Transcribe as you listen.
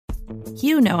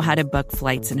You know how to book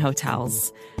flights and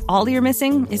hotels. All you're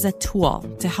missing is a tool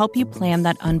to help you plan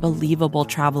that unbelievable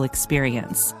travel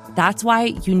experience. That's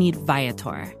why you need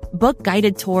Viator. Book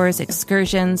guided tours,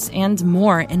 excursions, and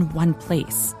more in one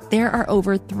place. There are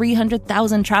over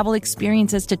 300,000 travel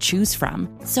experiences to choose from,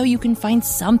 so you can find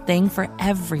something for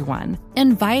everyone.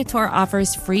 And Viator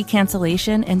offers free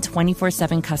cancellation and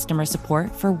 24/7 customer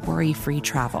support for worry-free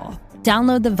travel.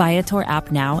 Download the Viator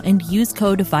app now and use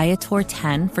code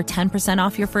Viator10 for 10%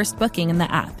 off your first booking in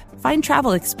the app. Find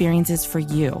travel experiences for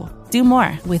you. Do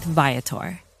more with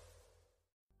Viator.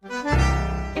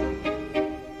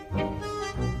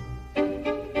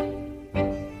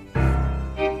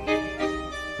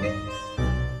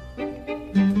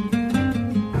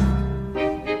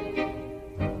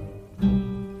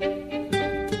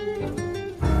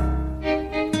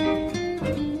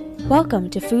 Welcome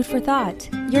to Food for Thought.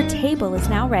 Your table is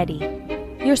now ready.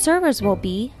 Your servers will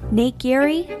be Nate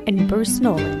Geary and Bruce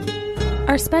Nolan.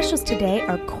 Our specials today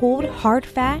are cold hard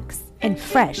facts and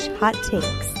fresh hot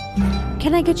takes.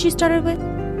 Can I get you started with...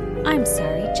 I'm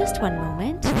sorry, just one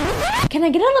moment. Can I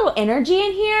get a little energy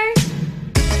in here?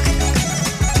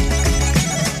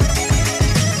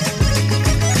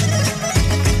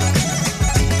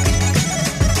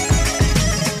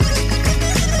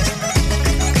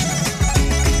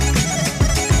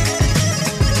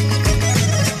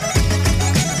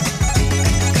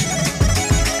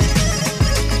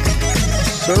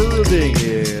 Serving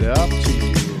it up to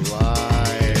you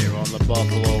live on the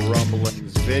Buffalo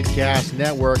Rumblings Vidcast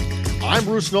Network. I'm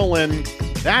Bruce Nolan.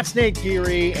 That's Nate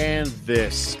Geary, and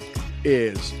this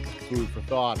is Food for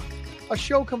Thought, a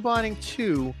show combining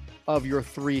two of your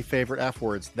three favorite F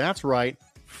words. That's right,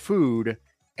 food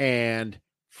and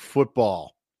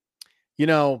football. You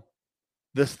know,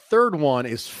 the third one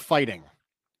is fighting.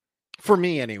 For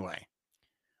me, anyway.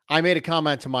 I made a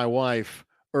comment to my wife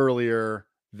earlier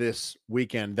this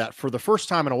weekend that for the first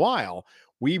time in a while,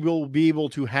 we will be able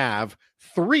to have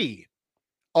three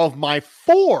of my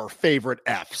four favorite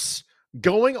Fs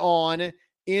going on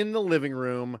in the living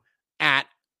room at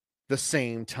the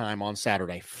same time on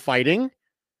Saturday. Fighting,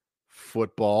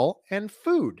 football, and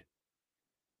food.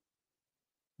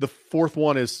 The fourth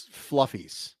one is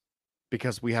fluffies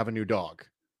because we have a new dog.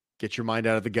 Get your mind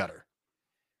out of the gutter.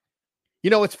 You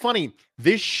know, it's funny.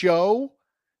 This show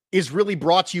is really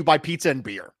brought to you by pizza and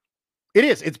beer. It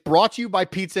is. It's brought to you by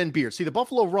pizza and beer. See, the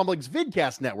Buffalo Rumblings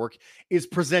Vidcast Network is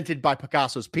presented by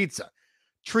Picasso's Pizza.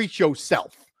 Treat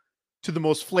yourself to the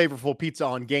most flavorful pizza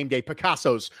on game day.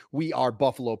 Picasso's, we are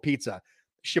Buffalo Pizza.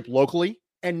 Ship locally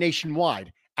and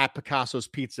nationwide at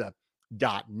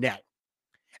picassospizza.net.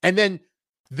 And then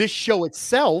this show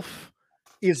itself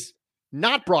is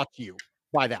not brought to you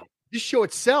by that. This show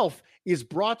itself is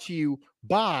brought to you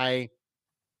by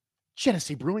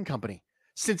Genesee Brewing Company.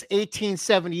 Since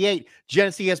 1878,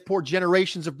 Genesee has poured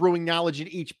generations of brewing knowledge in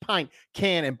each pint,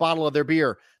 can, and bottle of their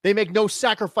beer. They make no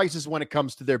sacrifices when it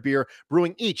comes to their beer,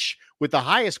 brewing each with the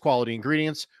highest quality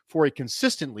ingredients for a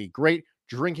consistently great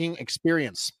drinking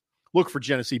experience. Look for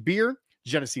Genesee Beer,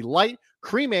 Genesee Light,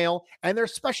 Cream Ale, and their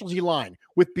specialty line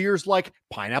with beers like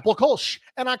Pineapple Kolsch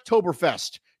and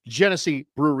Oktoberfest. Genesee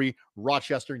Brewery,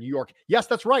 Rochester, New York. Yes,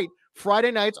 that's right. Friday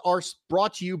nights are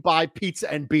brought to you by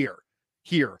Pizza and Beer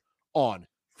here on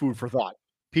Food for Thought.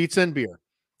 Pizza and beer.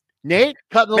 Nate,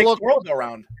 cutting it a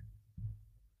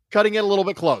little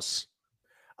bit close.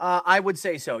 I would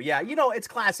say so. Yeah. You know, it's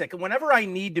classic. Whenever I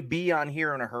need to be on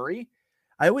here in a hurry,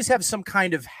 I always have some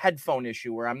kind of headphone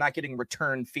issue where I'm not getting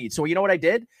return feed. So you know what I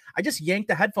did? I just yanked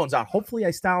the headphones out. Hopefully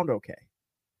I sound okay.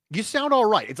 You sound all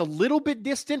right. It's a little bit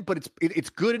distant, but it's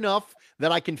good enough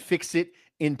that I can fix it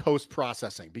in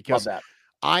post-processing because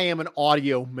I am an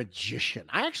audio magician.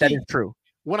 That is true.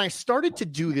 When I started to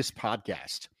do this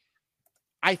podcast,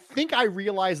 I think I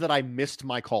realized that I missed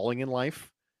my calling in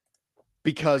life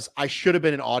because I should have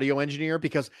been an audio engineer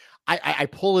because I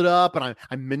pull it up and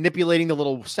I'm manipulating the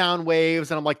little sound waves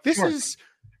and I'm like, this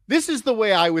is the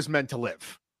way I was meant to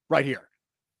live right here.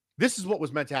 This is what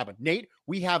was meant to happen. Nate,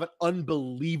 we have an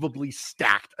unbelievably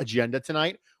stacked agenda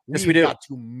tonight. We've got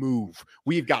to move.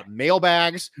 We've got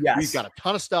mailbags. Yes. We've got a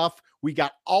ton of stuff. We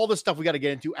got all the stuff we got to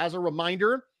get into. As a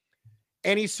reminder,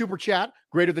 any super chat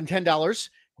greater than $10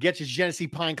 gets you Genesee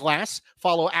Pint Glass.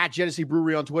 Follow at Genesee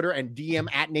Brewery on Twitter and DM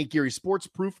at Nate Geary Sports.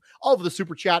 Proof of the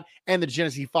super chat and the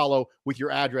Genesee follow with your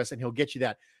address, and he'll get you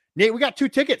that. Nate, we got 2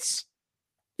 tickets.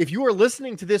 If you are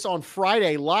listening to this on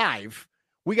Friday live,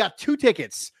 we got 2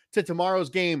 tickets to tomorrow's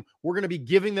game. We're going to be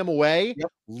giving them away.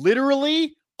 Yep.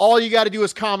 Literally, all you got to do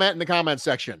is comment in the comment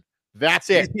section. That's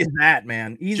it. Easy as that,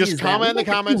 man. Easy Just as comment that. in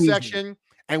the comment section,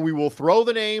 and we will throw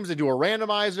the names into a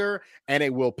randomizer, and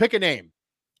it will pick a name.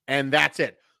 And that's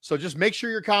it. So just make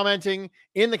sure you're commenting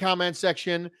in the comment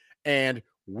section, and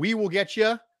we will get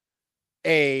you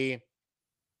a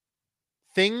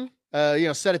thing,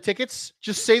 set of tickets.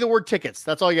 Just say the word tickets.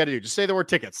 That's all you got to do. Just say the word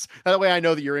tickets. That way I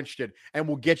know that you're interested, and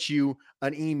we'll get you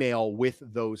an email with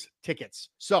those tickets.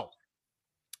 So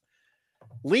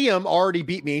Liam already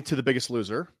beat me to the Biggest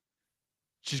Loser.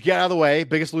 Just get out of the way.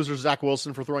 Biggest Loser is Zach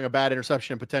Wilson for throwing a bad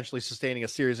interception and potentially sustaining a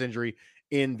serious injury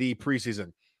in the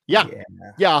preseason. Yeah,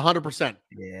 100%.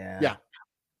 Yeah.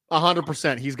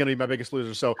 100%. He's going to be my biggest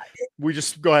loser. So we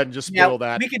just go ahead and just spoil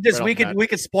that. We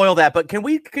could spoil that. But can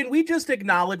we just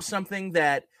acknowledge something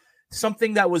that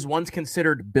was once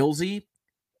considered Billsy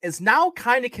is now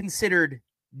kind of considered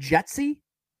Jetsy?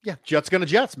 Yeah, Jets gonna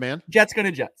Jets, man. Jets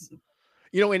gonna Jets.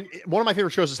 And one of my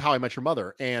favorite shows is How I Met Your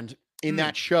Mother, and in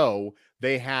that show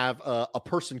they have a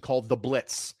person called the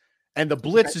Blitz, and the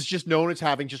Blitz is just known as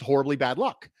having just horribly bad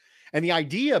luck. And the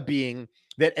idea being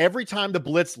that every time the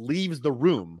Blitz leaves the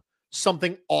room,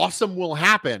 something awesome will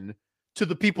happen to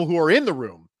the people who are in the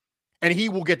room, and he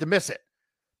will get to miss it.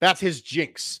 That's his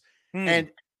jinx. And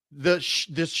this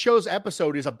show's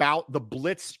episode is about the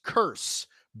Blitz curse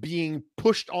being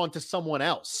pushed onto someone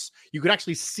else. You could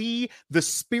actually see the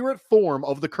spirit form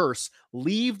of the curse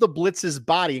leave the Blitz's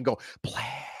body and go, like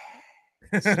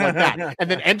that, and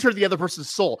then enter the other person's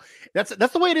soul. That's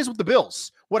the way it is with the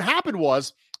Bills. What happened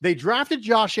was they drafted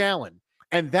Josh Allen,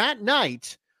 and that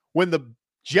night when the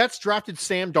Jets drafted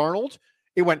Sam Darnold,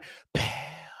 it went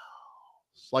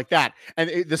like that,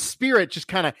 and the spirit just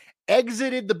kind of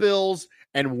exited the Bills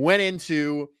and went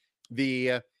into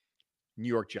the New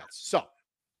York Jets. So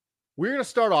we're going to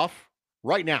start off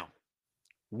right now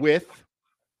with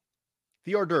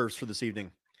the hors d'oeuvres for this evening.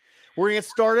 We're going to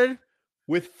get started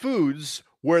with foods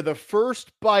where the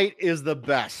first bite is the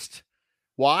best.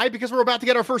 Why? Because we're about to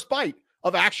get our first bite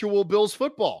of actual Bills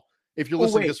football. If you're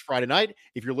listening to this Friday night,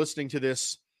 if you're listening to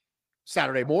this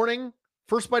Saturday morning,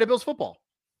 first bite of Bills football.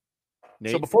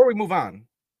 Nate? So before we move on,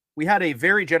 we had a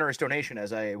very generous donation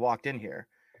as I walked in here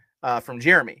from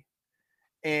Jeremy.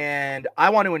 And I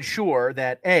want to ensure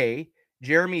that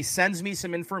Jeremy sends me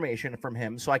some information from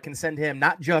him so I can send him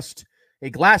not just a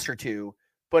glass or two,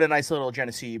 but a nice little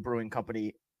Genesee Brewing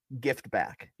Company gift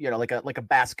back, like a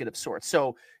basket of sorts.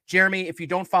 So Jeremy, if you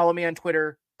don't follow me on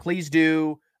Twitter, please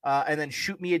do, and then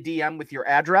shoot me a DM with your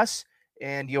address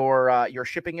and your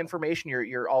shipping information,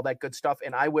 your all that good stuff,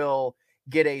 and I will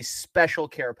get a special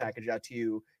care package out to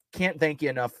you. Can't thank you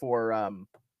enough for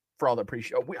all the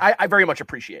appreciation. I very much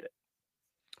appreciate it.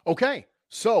 Okay,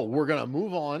 so we're gonna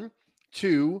move on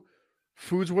to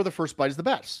foods where the first bite is the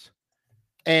best,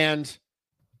 and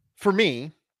for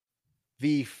me,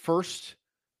 the first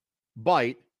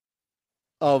bite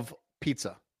of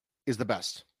pizza is the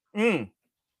best. And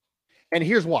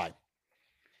here's why.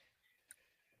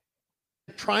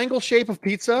 The triangle shape of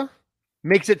pizza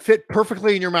makes it fit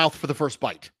perfectly in your mouth for the first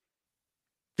bite.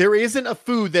 There isn't a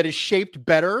food that is shaped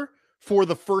better for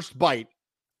the first bite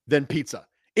than pizza.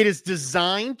 It is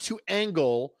designed to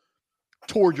angle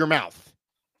toward your mouth.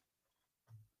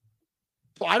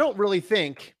 So I don't really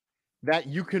think that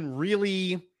you can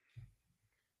really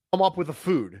come up with a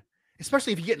food,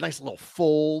 especially if you get a nice little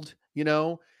fold,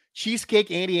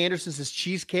 cheesecake. Andy Anderson says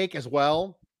cheesecake as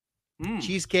well.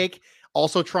 Cheesecake,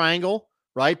 also triangle,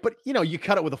 right? But you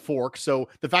cut it with a fork. So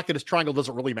the fact that it's triangle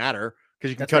doesn't really matter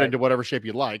because you can cut it into whatever shape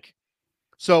you like.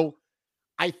 So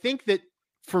I think that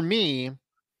for me,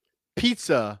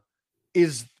 pizza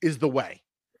is the way.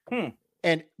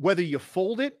 And whether you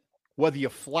fold it, whether you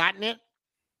flatten it,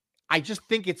 I just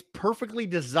think it's perfectly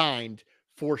designed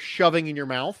for shoving in your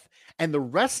mouth. And the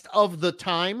rest of the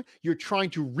time, you're trying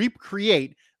to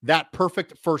recreate that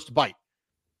perfect first bite.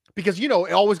 Because, it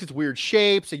always gets weird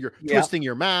shapes and you're twisting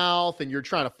your mouth and you're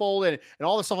trying to fold it and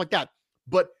all this stuff like that.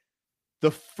 But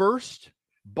the first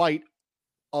bite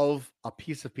of a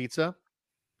piece of pizza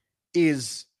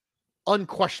is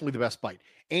unquestionably the best bite.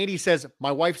 Andy says,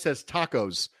 my wife says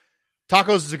tacos.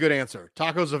 Tacos is a good answer.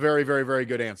 Tacos is a very, very, very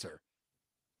good answer.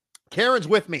 Karen's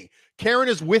with me. Karen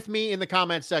is with me in the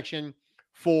comment section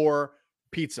for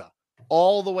pizza.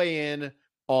 All the way in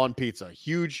on pizza.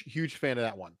 Huge, huge fan of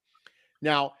that one.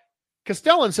 Now,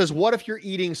 Castellan says, what if you're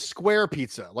eating square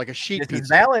pizza, like a sheet pizza? This is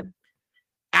valid.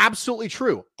 Absolutely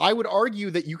true. I would argue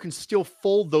that you can still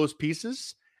fold those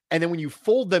pieces, and then when you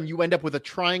fold them, you end up with a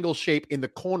triangle shape in the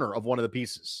corner of one of the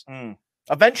pieces.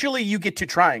 Eventually, you get to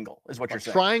triangle, is what you're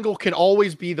saying. Triangle can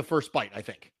always be the first bite, I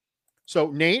think.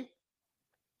 So, Nate,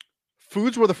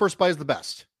 foods where the first bite is the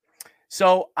best.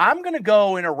 So I'm going to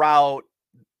go in a route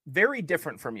very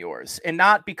different from yours, and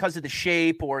not because of the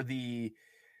shape or the,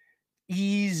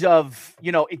 ease of,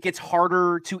 it gets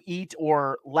harder to eat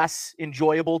or less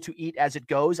enjoyable to eat as it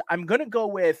goes, I'm going to go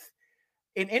with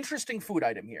an interesting food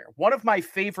item here. One of my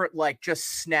favorite,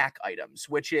 just snack items,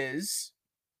 which is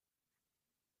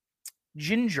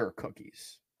ginger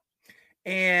cookies.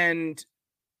 And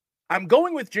I'm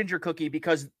going with ginger cookie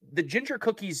because the ginger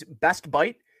cookie's best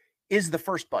bite is the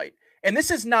first bite. And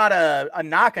this is not a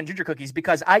knock on ginger cookies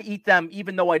because I eat them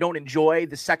even though I don't enjoy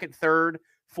the second, third,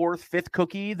 fourth, fifth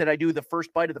cookie that I do the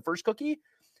first bite of the first cookie.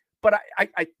 But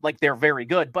I they're very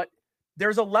good. But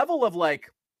there's a level of I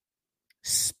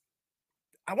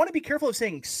want to be careful of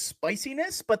saying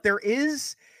spiciness, but there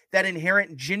is that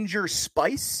inherent ginger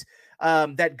spice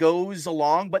that goes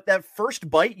along. But that first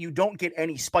bite, you don't get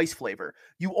any spice flavor.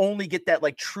 You only get that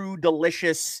true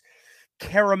delicious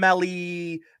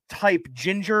caramelly type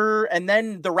ginger. And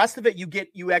then the rest of it,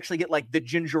 you actually get the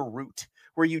ginger root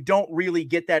where you don't really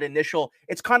get that initial.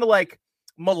 It's kind of like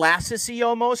molassesy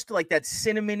almost, like that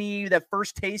cinnamony. That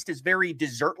first taste is very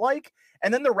dessert-like.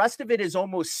 And then the rest of it is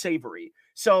almost savory.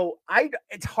 So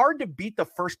it's hard to beat the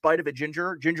first bite of a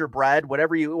gingerbread,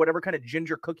 whatever kind of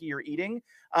ginger cookie you're eating.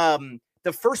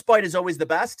 The first bite is always the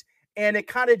best. And it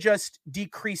kind of just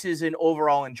decreases in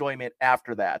overall enjoyment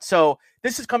after that. So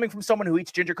this is coming from someone who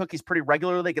eats ginger cookies pretty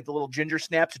regularly. They get the little ginger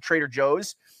snaps at Trader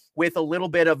Joe's with a little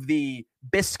bit of the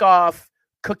Biscoff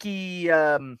cookie. You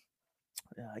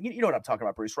know what I'm talking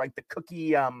about, Bruce, right? The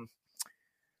cookie.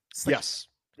 Yes,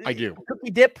 I do.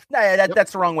 Cookie dip.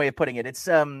 That's the wrong way of putting it. It's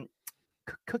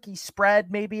cookie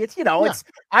spread. Maybe it's, it's,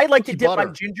 I like cookie to dip butter.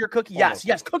 My ginger cookie. Almost.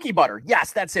 Yes. Cookie butter.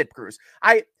 Yes, that's it, Bruce.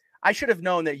 I should have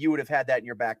known that you would have had that in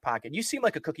your back pocket. You seem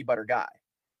like a cookie butter guy.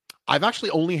 I've actually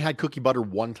only had cookie butter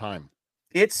one time.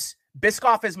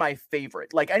 Biscoff is my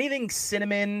favorite. Anything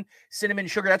cinnamon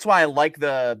sugar. That's why I like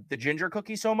the ginger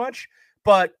cookie so much.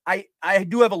 But I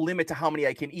do have a limit to how many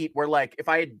I can eat. Where if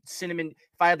I had cinnamon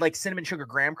sugar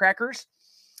graham crackers,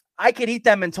 I could eat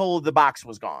them until the box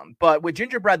was gone. But with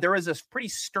gingerbread, there is a pretty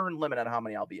stern limit on how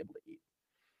many I'll be able to eat.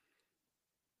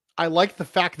 I like the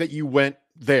fact that you went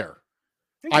there.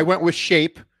 I went with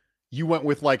shape. You went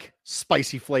with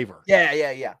spicy flavor.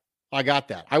 Yeah. I got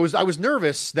that. I was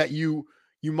nervous that you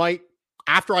might,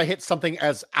 after I hit something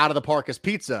as out of the park as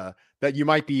pizza, that you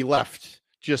might be left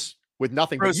just with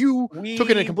nothing. Bruce, but you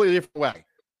took it in a completely different way.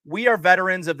 We are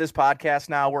veterans of this podcast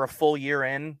now. We're a full year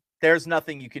in. There's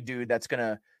nothing you could do that's going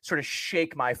to sort of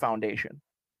shake my foundation.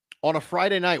 On a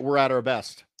Friday night, we're at our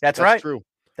best. That's right. True.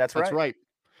 That's right.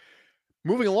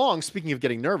 Moving along, speaking of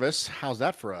getting nervous, how's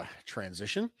that for a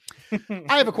transition?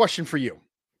 I have a question for you.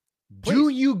 Please. Do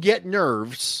you get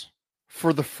nerves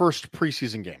for the first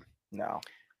preseason game? No.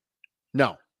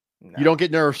 You don't get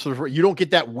nerves. You don't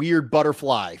get that weird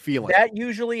butterfly feeling. That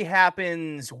usually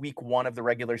happens week 1 of the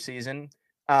regular season.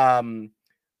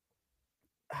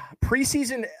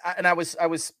 Preseason, and I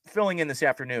was filling in this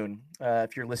afternoon.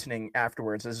 If you're listening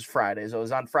afterwards, this is Friday. So I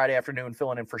was on Friday afternoon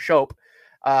filling in for Shope.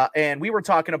 And we were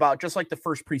talking about just the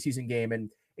first preseason game and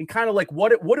kind of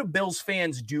what do Bills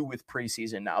fans do with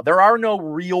preseason now? There are no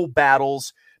real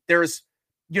battles. There's,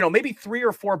 maybe 3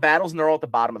 or 4 battles and they're all at the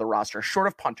bottom of the roster, short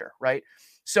of punter, right?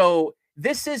 So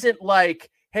this isn't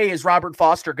hey, is Robert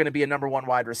Foster going to be a number 1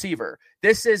 wide receiver?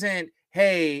 This isn't,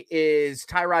 hey, is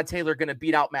Tyrod Taylor going to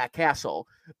beat out Matt Castle?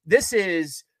 This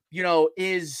is,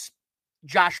 is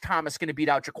Josh Thomas going to beat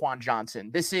out Jaquan Johnson?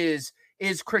 This is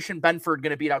Christian Benford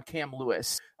going to beat out Cam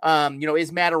Lewis?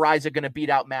 Is Matt Ariza going to beat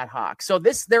out Matt Hawk? So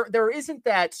there isn't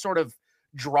that sort of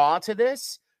draw to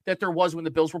this that there was when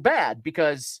the Bills were bad,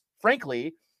 because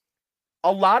frankly,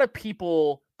 a lot of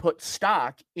people put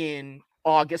stock in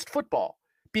August football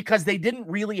because they didn't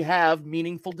really have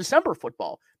meaningful December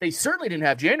football. They certainly didn't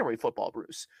have January football,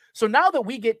 Bruce. So now that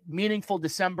we get meaningful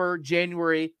December,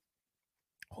 January,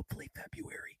 hopefully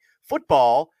February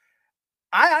football,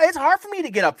 it's hard for me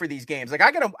to get up for these games. I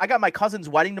got my cousin's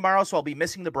wedding tomorrow, so I'll be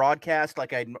missing the broadcast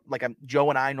like Joe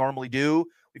and I normally do.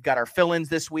 We've got our fill-ins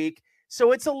this week.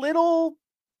 So it's a little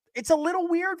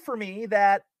weird for me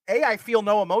that A, I feel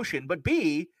no emotion, but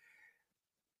B,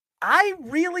 I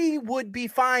really would be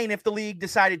fine if the league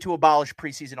decided to abolish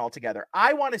preseason altogether.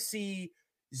 I want to see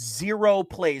 0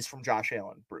 plays from Josh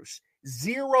Allen, Bruce.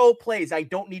 0 plays. I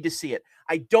don't need to see it.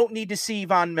 I don't need to see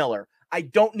Von Miller. I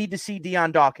don't need to see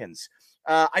Deion Dawkins.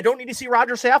 I don't need to see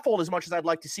Roger Saffold as much as I'd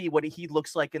like to see what he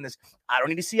looks like in this. I don't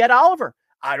need to see Ed Oliver.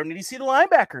 I don't need to see the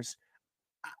linebackers.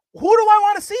 Who do I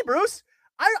want to see, Bruce?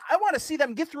 I want to see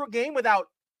them get through a game without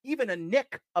even a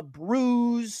nick, a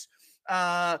bruise,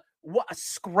 a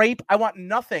scrape. I want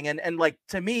nothing. And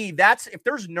to me, that's, if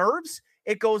there's nerves,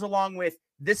 it goes along with,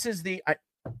 this has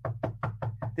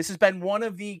been one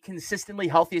of the consistently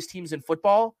healthiest teams in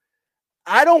football.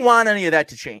 I don't want any of that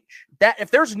to change. That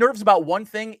if there's nerves about one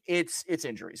thing, it's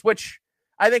injuries, which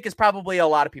I think is probably a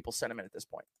lot of people's sentiment at this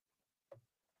point.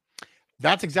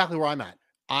 That's exactly where I'm at.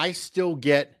 I still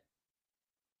get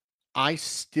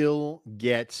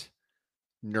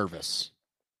nervous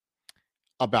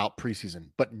about preseason,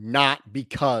 but not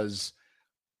because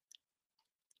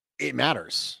it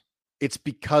matters. It's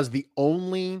because the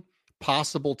only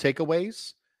possible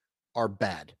takeaways are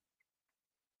bad.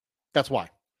 That's why.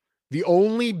 The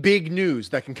only big news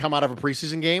that can come out of a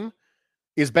preseason game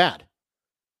is bad.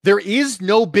 There is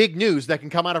no big news that can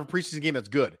come out of a preseason game that's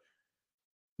good.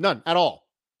 None at all.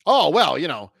 Oh,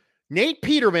 well, Nate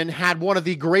Peterman had one of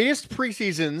the greatest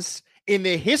preseasons in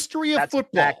the history of football.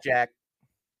 Back, Jack.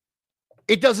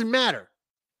 It doesn't matter.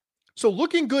 So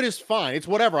looking good is fine. It's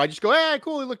whatever. I just go, hey,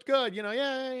 cool, he looked good.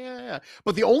 Yeah.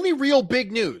 But the only real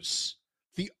big news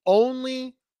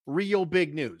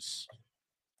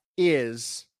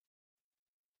is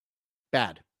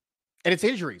bad. And it's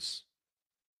injuries.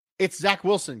 It's Zach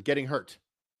Wilson getting hurt.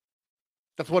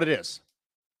 That's what it is.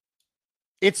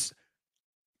 It's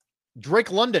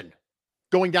Drake London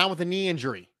going down with a knee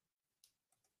injury.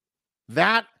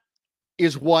 That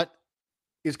is what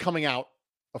is coming out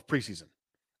of preseason.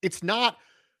 It's not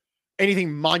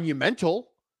anything monumental.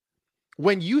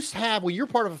 When you're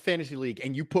part of a fantasy league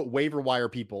and you put waiver wire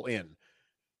people in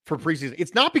for preseason,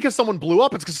 it's not because someone blew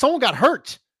up. It's because someone got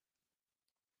hurt.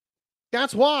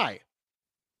 That's why.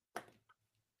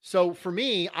 So for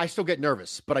me, I still get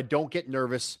nervous, but I don't get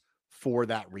nervous for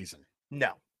that reason.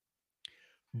 No.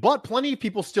 But plenty of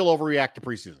people still overreact to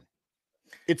preseason.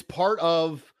 It's part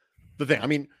of the thing. I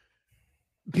mean,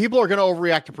 people are going to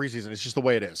overreact to preseason. It's just the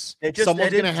way it is.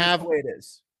 Someone's going to have the way it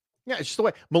is. Yeah, it's just the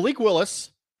way. Malik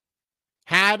Willis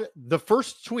had the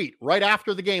first tweet right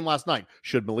after the game last night.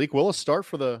 Should Malik Willis start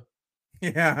for the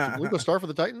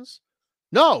Titans?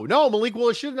 No, Malik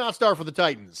Willis should not start for the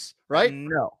Titans, right?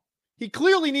 No. He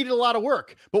clearly needed a lot of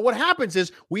work. But what happens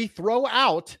is we throw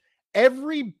out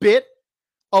every bit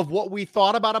of what we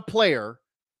thought about a player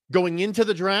going into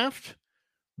the draft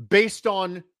based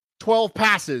on 12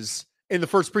 passes in the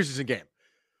first preseason game.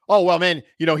 Oh, well, man,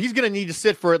 he's going to need to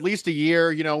sit for at least a year.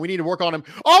 We need to work on him.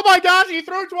 Oh, my gosh, he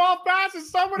threw 12 passes.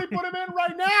 Somebody put him in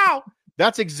right now.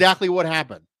 That's exactly what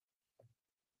happened.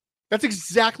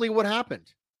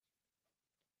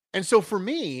 And so for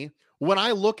me, when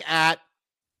I look at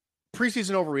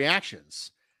preseason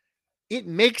overreactions, it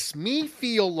makes me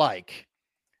feel like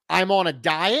I'm on a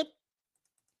diet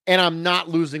and I'm not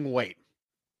losing weight.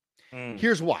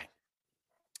 Here's why.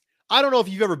 I don't know if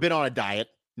you've ever been on a diet,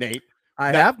 Nate.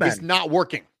 I have been. It's not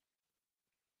working.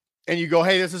 And you go,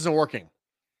 hey, this isn't working.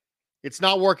 It's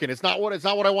not working. It's not what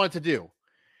I wanted to do.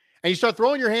 And you start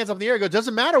throwing your hands up in the air and go, it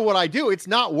doesn't matter what I do. It's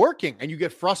not working. And you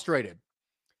get frustrated.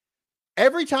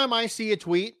 Every time I see a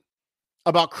tweet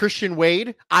about Christian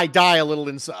Wade, I die a little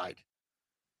inside.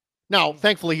 Now,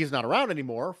 thankfully, he's not around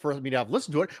anymore for me to have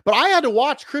listened to it. But I had to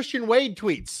watch Christian Wade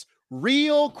tweets,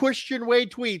 real Christian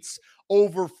Wade tweets,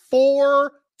 over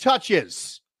 4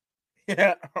 touches.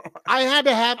 Yeah. I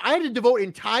had to devote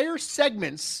entire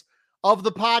segments of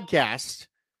the podcast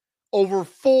over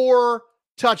 4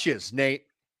 touches, Nate.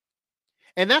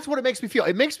 And that's what it makes me feel.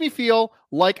 It makes me feel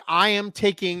like I am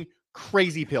taking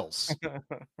crazy pills.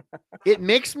 It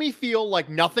makes me feel like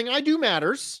nothing I do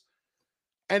matters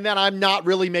and that I'm not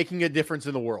really making a difference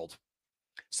in the world.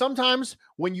 Sometimes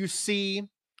when you see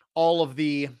all of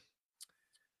the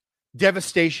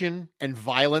devastation and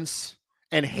violence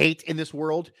and hate in this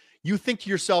world, you think to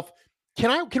yourself,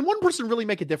 can one person really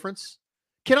make a difference?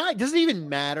 Does it even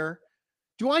matter?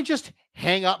 Do I just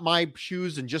hang up my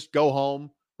shoes and just go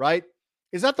home, right?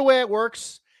 Is that the way it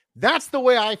works? That's the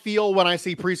way I feel when I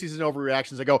see preseason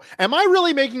overreactions. I go, am I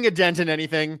really making a dent in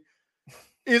anything?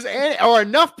 Are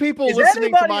enough people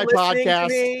listening to my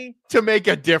podcast to make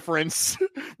a difference,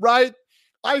 right?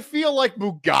 I feel like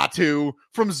Mugatu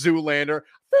from Zoolander.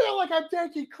 I feel like I'm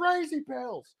taking crazy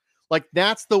pills. Like,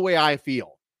 that's the way I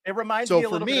feel. It reminds me a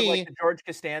little bit of like the George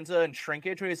Costanza and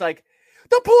Shrinkage, where he's like,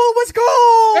 the pool was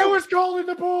cold. It was cold in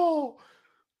the pool.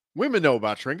 Women know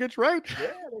about shrinkage, right?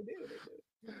 Yeah, they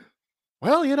do.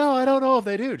 Well, I don't know if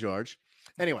they do, George.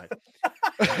 Anyway.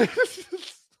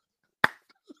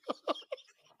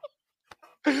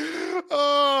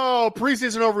 Oh,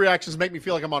 preseason overreactions make me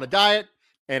feel like I'm on a diet,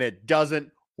 and it doesn't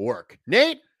work.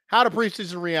 Nate, how do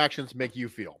preseason reactions make you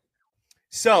feel?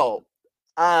 So,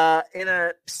 in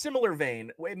a similar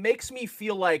vein, it makes me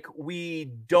feel like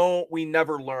we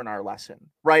never learn our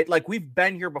lesson, right? Like, we've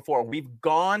been here before. We've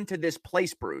gone to this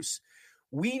place, Bruce.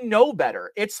 We know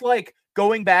better. It's like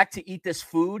going back to eat this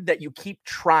food that you keep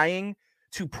trying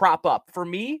to prop up. For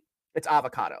me, it's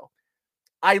avocado.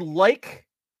 I like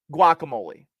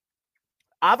guacamole.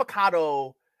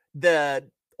 Avocado, the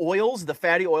oils, the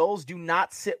fatty oils do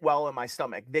not sit well in my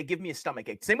stomach. They give me a stomach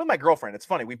ache. Same with my girlfriend. It's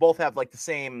funny. We both have like the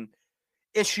same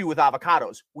issue with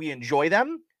avocados. We enjoy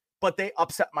them, but they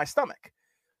upset my stomach.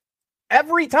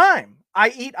 Every time I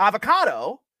eat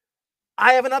avocado,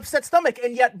 I have an upset stomach.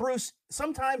 And yet, Bruce,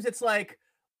 sometimes it's like,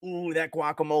 ooh, that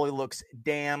guacamole looks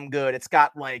damn good. It's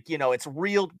got like, it's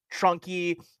real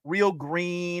chunky, real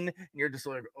green. And you're just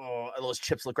like, oh, those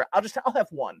chips look great. I'll have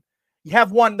one. You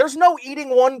have one. There's no eating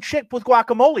one chip with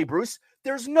guacamole, Bruce.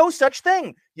 There's no such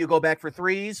thing. You go back for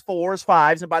 3s, 4s,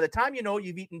 5s, and by the time you know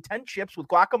you've eaten 10 chips with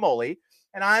guacamole,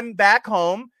 and I'm back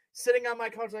home sitting on my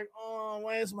couch like, oh,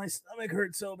 why does my stomach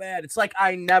hurt so bad? It's like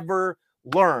I never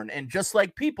learn. And just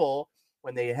like people,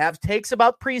 when they have takes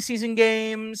about preseason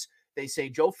games, they say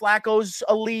Joe Flacco's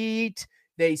elite.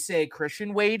 They say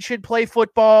Christian Wade should play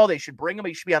football. They should bring him.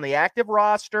 He should be on the active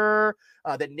roster.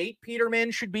 That Nate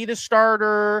Peterman should be the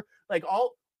starter.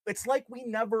 It's like we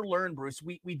never learn, Bruce.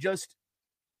 We just,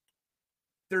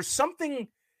 there's something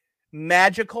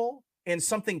magical and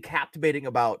something captivating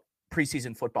about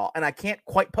preseason football. And I can't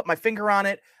quite put my finger on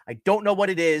it. I don't know what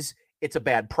it is. It's a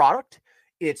bad product.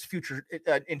 It's future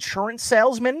insurance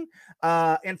salesmen.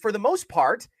 And for the most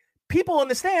part, people in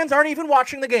the stands aren't even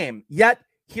watching the game. Yet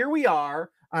here we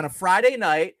are on a Friday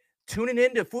night tuning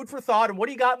into Food for Thought. And what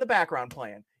do you got in the background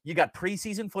playing? You got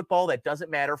preseason football that doesn't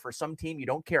matter for some team you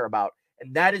don't care about.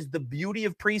 And that is the beauty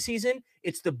of preseason.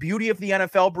 It's the beauty of the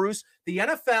NFL, Bruce. The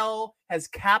NFL has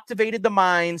captivated the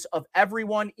minds of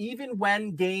everyone, even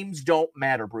when games don't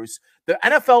matter, Bruce. The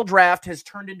NFL draft has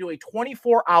turned into a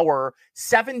 24-hour,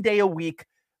 7-day-a-week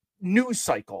news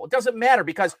cycle. It doesn't matter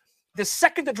because the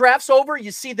second the draft's over, you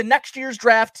see the next year's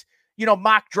draft,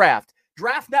 mock draft.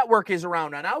 Draft Network is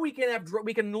around now. Now we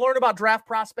can learn about draft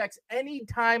prospects any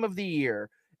time of the year.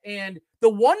 And the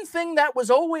one thing that was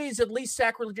always at least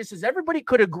sacrilegious is everybody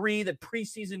could agree that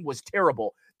preseason was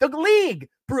terrible. The league,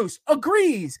 Bruce,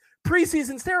 agrees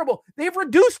preseason's terrible. They've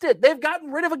reduced it. They've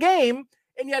gotten rid of a game.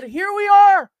 And yet here we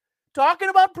are talking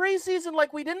about preseason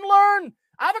like we didn't learn.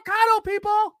 Avocado,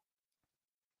 people.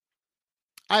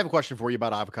 I have a question for you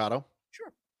about avocado.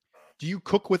 Sure. Do you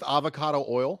cook with avocado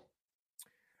oil?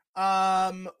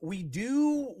 We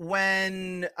do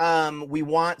when we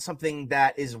want something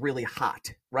that is really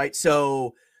hot, right?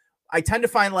 So I tend to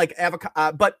find like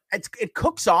avocado, but it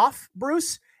cooks off,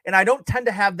 Bruce, and I don't tend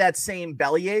to have that same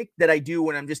bellyache that I do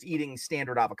when I'm just eating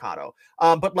standard avocado.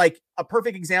 But like a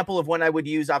perfect example of when I would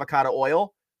use avocado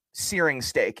oil, searing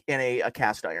steak in a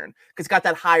cast iron, because it's got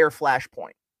that higher flash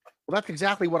point. Well, that's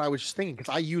exactly what I was just thinking,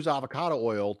 because I use avocado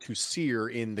oil to sear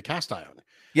in the cast iron.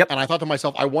 Yep. And I thought to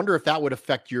myself, I wonder if that would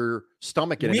affect your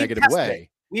stomach in a negative way.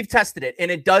 We've tested it,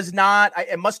 and it does not.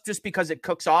 It must just because it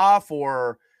cooks off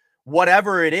or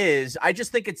whatever it is. I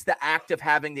just think it's the act of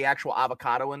having the actual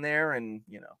avocado in there, and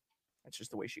that's just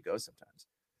the way she goes sometimes.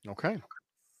 Okay.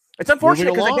 It's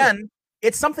unfortunate because, again,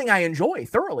 it's something I enjoy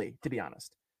thoroughly, to be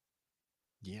honest.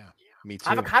 Yeah, me too.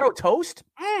 Avocado toast?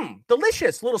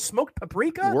 Delicious. Little smoked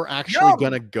paprika. We're actually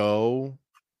going to go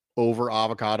over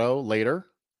avocado later.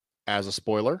 As a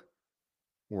spoiler,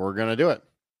 we're going to do it.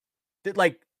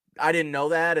 I didn't know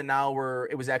that, and now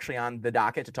it was actually on the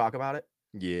docket to talk about it.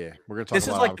 Yeah, we're going to talk about this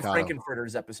is like avocado. The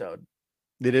Frankenfurters episode.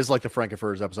 It is like the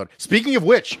Frankenfurters episode. Speaking of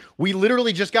which, we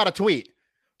literally just got a tweet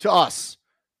to us.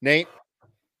 Nate,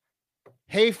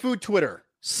 hey, food Twitter,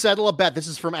 settle a bet. This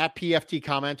is from @PFT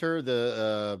commenter,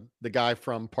 the guy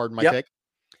from Pardon My Take.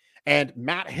 And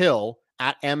Matt Hill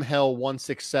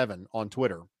 @MHill167 on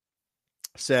Twitter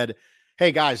said,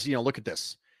 hey guys, look at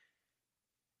this.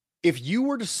 If you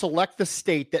were to select the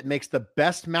state that makes the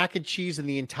best mac and cheese in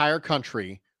the entire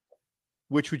country,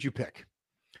 which would you pick?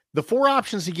 The 4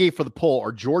 options he gave for the poll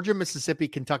are Georgia, Mississippi,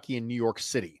 Kentucky, and New York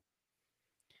City.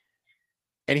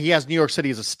 And he has New York City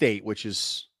as a state, which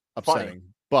is upsetting. Funny.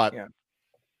 But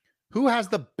who has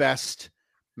the best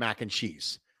mac and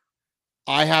cheese?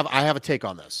 I have a take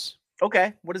on this.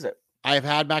 Okay, what is it? I have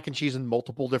had mac and cheese in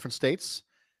multiple different states.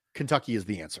 Kentucky is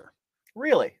the answer.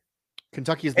 Really?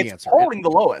 Kentucky is the answer. It's polling the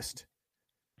lowest.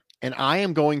 And I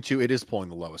am going to, it is polling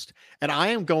the lowest. And I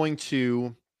am going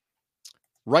to,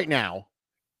 right now,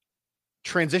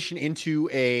 transition into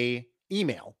a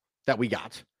email that we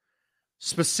got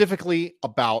specifically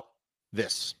about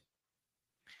this.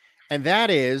 And that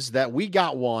is that we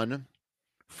got one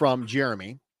from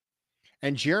Jeremy.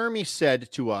 And Jeremy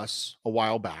said to us a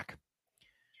while back,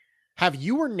 have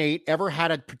you or Nate ever had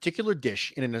a particular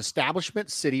dish in an establishment,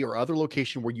 city, or other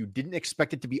location where you didn't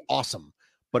expect it to be awesome,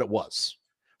 but it was?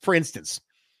 For instance,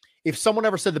 if someone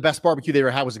ever said the best barbecue they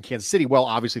ever had was in Kansas City, well,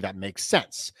 obviously that makes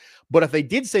sense. But if they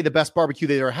did say the best barbecue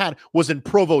they ever had was in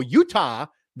Provo, Utah,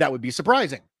 that would be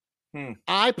surprising.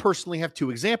 I personally have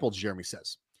 2 examples, Jeremy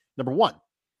says. Number 1,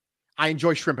 I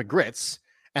enjoy shrimp and grits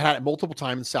and had it multiple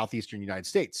times in southeastern United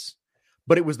States.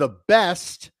 But it was the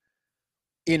best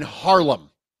in Harlem,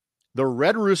 the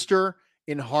Red Rooster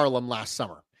in Harlem last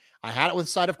summer. I had it with a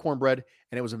side of cornbread,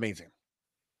 and it was amazing.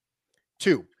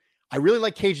 2, I really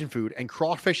like Cajun food and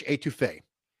crawfish etouffee.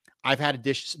 I've had a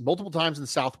dish multiple times in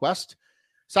the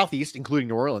southeast, including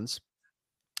New Orleans.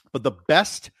 But the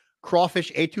best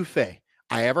crawfish etouffee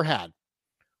I ever had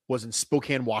was in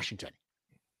Spokane, Washington.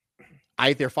 I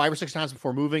ate there 5 or 6 times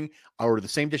before moving. I ordered the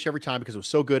same dish every time because it was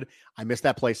so good. I missed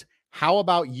that place. How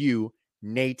about you,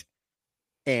 Nate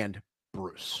and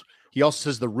Bruce? He also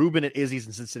says the Reuben at Izzy's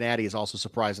in Cincinnati is also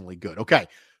surprisingly good. Okay,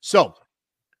 so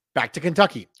back to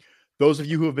Kentucky. Those of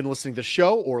you who have been listening to the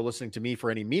show or listening to me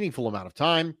for any meaningful amount of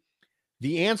time,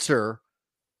 the answer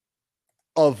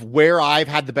of where I've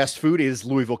had the best food is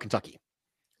Louisville, Kentucky.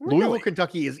 Really? Louisville,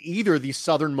 Kentucky is either the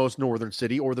southernmost northern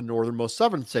city or the northernmost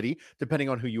southern city, depending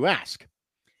on who you ask.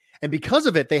 And because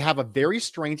of it, they have a very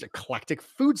strange, eclectic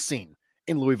food scene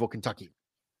in Louisville, Kentucky.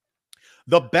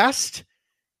 The best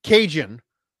Cajun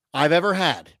I've ever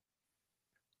had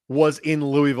was in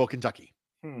Louisville, Kentucky.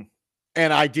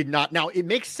 And I did not. Now, it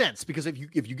makes sense because if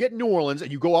you get New Orleans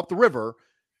and you go up the river,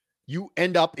 you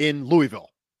end up in Louisville.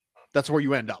 That's where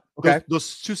you end up. Okay.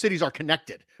 Those 2 cities are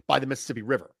connected by the Mississippi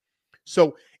River.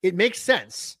 So it makes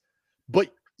sense,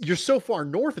 but you're so far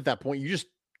north at that point, you just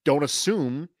don't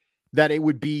assume that it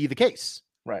would be the case.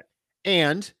 Right.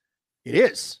 And it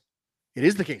is. It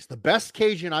is the case. The best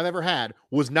Cajun I've ever had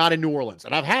was not in New Orleans.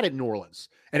 And I've had it in New Orleans.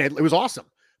 And it was awesome.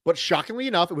 But shockingly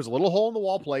enough, it was a little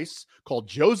hole-in-the-wall place called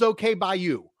Joe's OK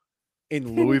Bayou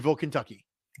in Louisville, Kentucky.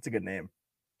 It's a good name.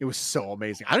 It was so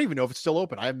amazing. I don't even know if it's still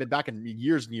open. I haven't been back in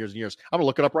years and years and years. I'm going to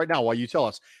look it up right now while you tell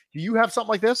us. Do you have something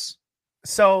like this?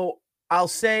 So I'll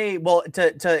say, well,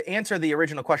 to answer the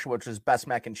original question, which was best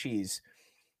mac and cheese,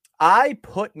 I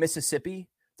put Mississippi.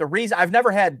 The reason I've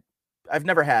never had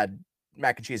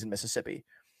mac and cheese in Mississippi,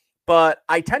 but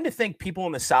I tend to think people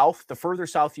in the South, the further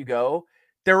south you go,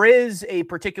 there is a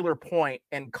particular point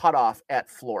and cutoff at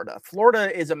Florida.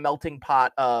 Florida is a melting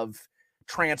pot of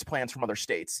transplants from other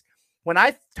states. When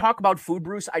I talk about food,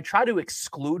 Bruce, I try to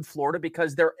exclude Florida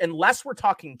because unless we're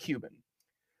talking Cuban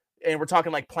and we're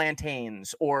talking like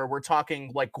plantains or we're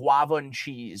talking like guava and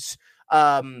cheese,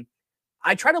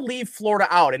 I try to leave Florida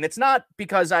out. And it's not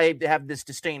because I have this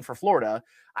disdain for Florida.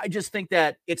 I just think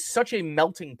that it's such a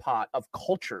melting pot of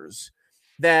cultures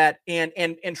that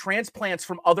and transplants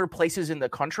from other places in the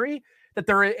country that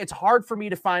it's hard for me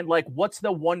to find like what's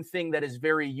the one thing that is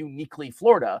very uniquely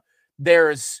Florida.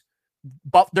 There's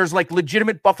like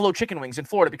legitimate buffalo chicken wings in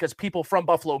Florida because people from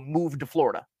Buffalo moved to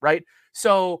Florida, right?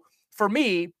 So for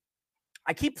me,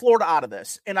 I keep Florida out of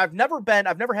this, and I've never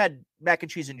had mac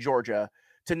and cheese in Georgia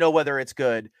to know whether it's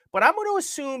good, but I'm going to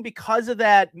assume because of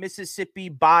that Mississippi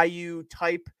Bayou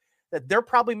type that they're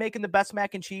probably making the best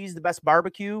mac and cheese, the best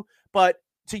barbecue. But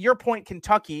to your point,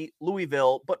 Kentucky,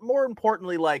 Louisville, but more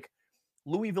importantly, like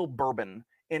Louisville bourbon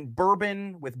and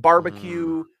bourbon with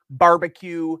barbecue,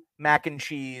 mac and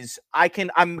cheese.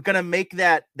 I'm going to make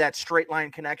that straight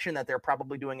line connection that they're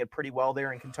probably doing it pretty well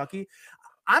there in Kentucky.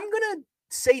 I'm going to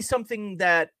say something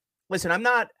that, listen,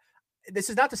 this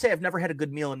is not to say I've never had a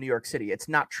good meal in New York City. It's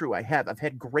not true. I've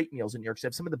had great meals in New York City. I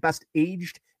have some of the best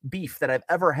aged beef that I've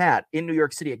ever had in New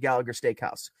York City at Gallagher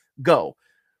Steakhouse. Go.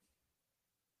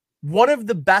 One of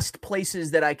the best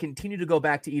places that I continue to go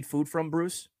back to eat food from,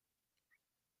 Bruce,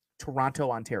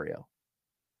 Toronto, Ontario.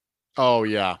 Oh,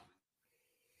 yeah.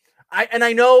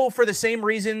 I know for the same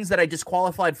reasons that I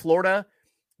disqualified Florida,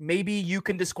 maybe you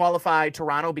can disqualify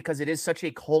Toronto because it is such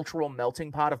a cultural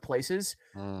melting pot of places.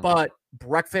 But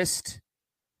breakfast,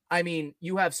 I mean,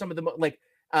 you have some of the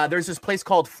there's this place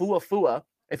called Fua Fua.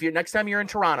 If next time you're in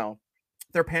Toronto,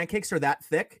 their pancakes are that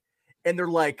thick, and they're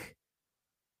like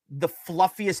the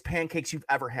fluffiest pancakes you've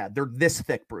ever had. They're this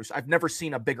thick, Bruce. I've never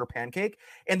seen a bigger pancake,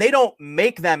 and they don't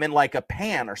make them in like a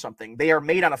pan or something. They are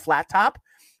made on a flat top,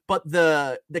 but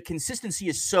the consistency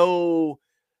is so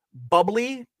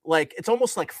bubbly, like it's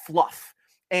almost like fluff,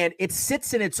 and it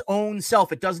sits in its own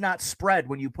self. It does not spread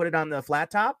when you put it on the flat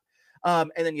top,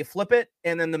 and then you flip it,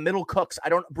 and then the middle cooks. I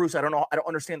don't know. I don't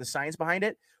understand the science behind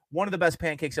it. One of the best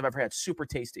pancakes I've ever had. Super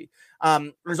tasty.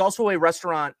 There's also a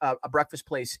restaurant, a breakfast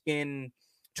place in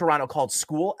Toronto called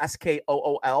School,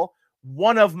 Skool.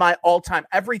 One of my all-time.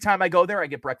 Every time I go there, I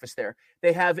get breakfast there.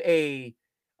 They have a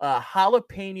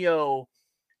jalapeno,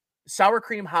 sour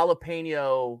cream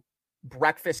jalapeno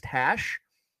breakfast hash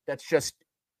that's just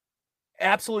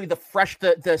absolutely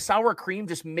the sour cream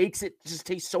just makes it just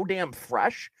taste so damn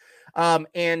fresh.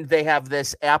 And they have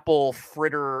this apple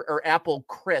fritter or apple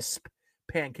crisp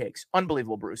pancakes.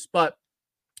 Unbelievable, Bruce. But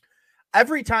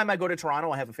every time I go to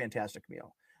Toronto, I have a fantastic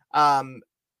meal.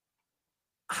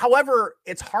 However,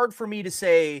 it's hard for me to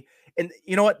say, and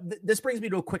you know what? This brings me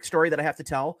to a quick story that I have to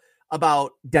tell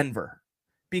about Denver,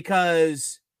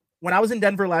 because when I was in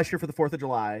Denver last year for the 4th of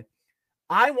July,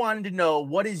 I wanted to know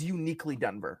what is uniquely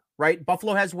Denver, right?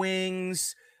 Buffalo has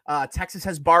wings, Texas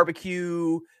has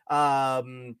barbecue,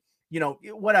 whatever.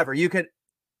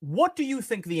 What do you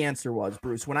think the answer was,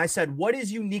 Bruce? When I said, what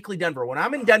is uniquely Denver? When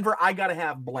I'm in Denver, I got to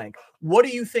have blank. What do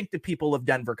you think the people of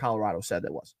Denver, Colorado said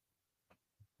that was?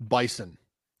 Bison.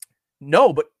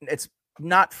 No, but it's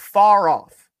not far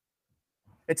off.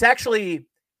 It's actually,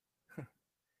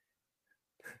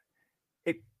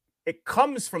 it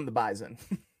comes from the bison.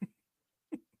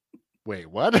 Wait,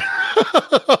 what?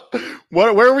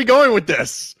 Where are we going with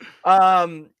this?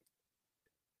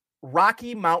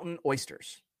 Rocky Mountain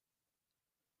oysters.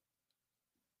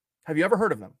 Have you ever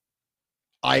heard of them?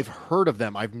 I've heard of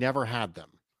them. I've never had them.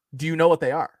 Do you know what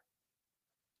they are?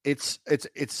 It's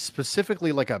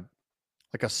specifically like a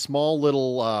small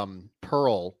little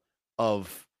pearl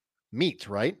of meat,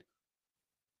 right?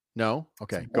 No?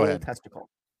 Okay, go ahead. Testicle.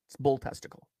 It's bull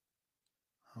testicle.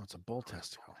 Oh, it's a bull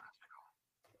testicle.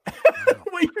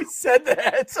 When you said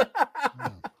that.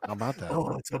 How about that?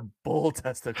 Oh, it's a bull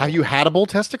testicle. Have you had a bull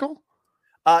testicle?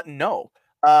 No.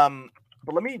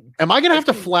 But let me. Am I going to have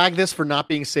to flag this for not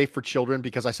being safe for children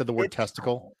because I said the word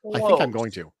testicle? Close. I think I'm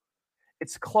going to.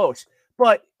 It's close,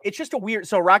 but it's just a weird.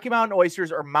 So Rocky Mountain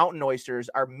oysters or mountain oysters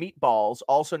are meatballs,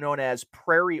 also known as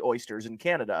prairie oysters in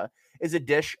Canada, is a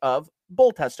dish of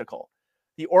bull testicle.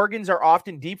 The organs are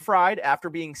often deep fried after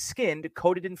being skinned,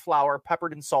 coated in flour,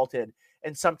 peppered and salted,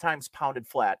 and sometimes pounded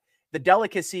flat. The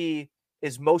delicacy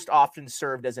is most often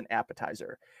served as an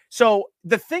appetizer. So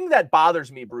the thing that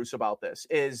bothers me, Bruce, about this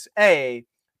is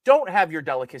don't have your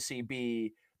delicacy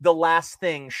be the last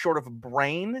thing short of a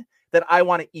brain that I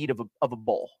want to eat of a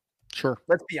bull. Sure.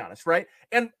 Let's be honest, right?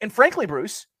 And frankly,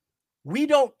 Bruce, we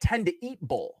don't tend to eat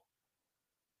bull,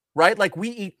 right? Like we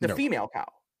eat the female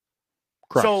cow.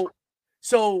 Correct.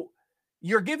 So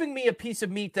you're giving me a piece of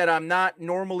meat that I'm not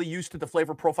normally used to the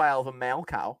flavor profile of a male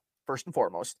cow, first and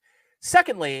foremost.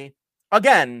 Secondly,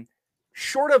 again,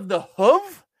 short of the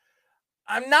hoof,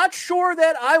 I'm not sure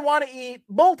that I want to eat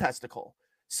bull testicle.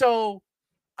 So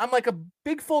I'm like a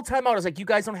big full timeout. I was like, you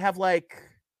guys don't have like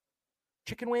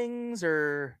chicken wings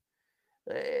or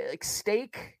like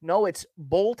steak? No, it's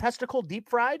bull testicle deep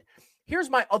fried.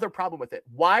 Here's my other problem with it.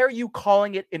 Why are you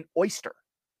calling it an oyster?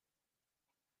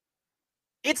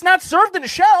 It's not served in a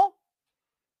shell.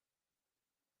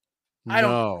 I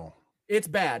don't know. It's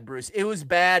bad, Bruce. It was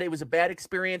bad. It was a bad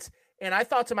experience. And I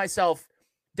thought to myself,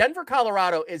 Denver,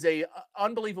 Colorado is a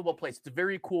unbelievable place. It's a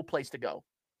very cool place to go.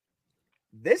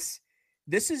 This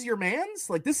is your man's?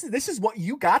 Like this is what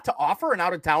you got to offer an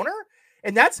out-of-towner?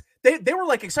 And that's they were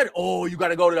like excited. Oh, you got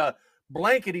to go to the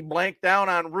blankety blank down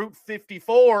on Route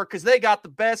 54 because they got the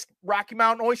best Rocky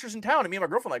Mountain oysters in town. And me and my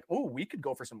girlfriend like, oh, we could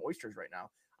go for some oysters right now.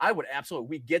 I would absolutely.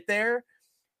 We get there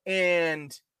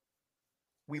and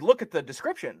we look at the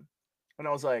description and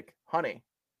I was like, honey,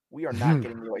 we are not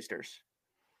getting the oysters.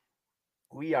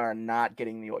 We are not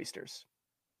getting the oysters.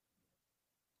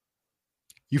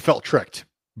 You felt tricked,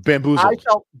 bamboozled. I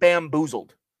felt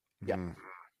bamboozled. Yeah.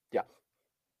 Yeah.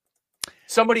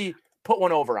 Somebody put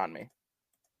one over on me.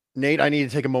 Nate, I need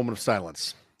to take a moment of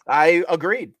silence. I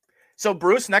agreed. So,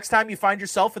 Bruce, next time you find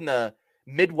yourself in the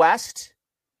Midwest,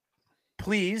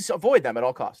 please avoid them at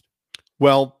all costs.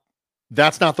 Well,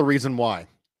 that's not the reason why.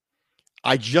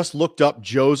 I just looked up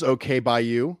Joe's OK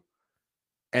Bayou,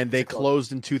 and they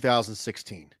closed in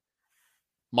 2016.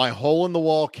 My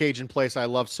hole-in-the-wall Cajun place I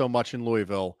love so much in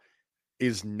Louisville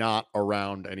is not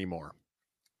around anymore.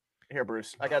 Here,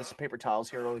 Bruce, I got some paper towels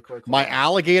here really quick. My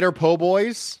alligator po'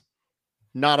 boys,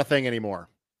 not a thing anymore.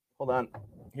 Hold on.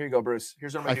 Here you go, Bruce.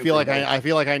 Here's what I'm going to do. I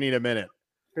feel like I need a minute.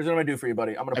 Here's what I'm going to do for you,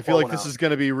 buddy. I feel like this is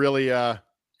going to be really,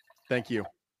 thank you.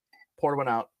 Pour one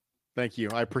out. Thank you.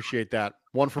 I appreciate that.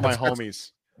 One for my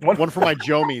homies. One for my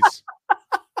Jomies.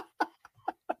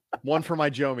 One for my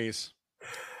Jomies.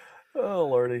 Oh,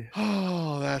 Lordy.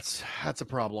 Oh, that's a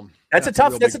problem. That's a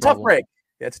tough break.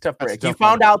 That's a tough break. You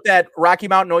found out that Rocky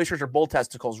Mountain oysters are bull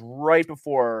testicles right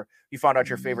before you found out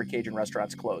your favorite Cajun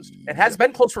restaurant's closed. It has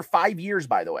been closed for 5 years,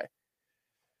 by the way.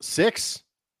 6.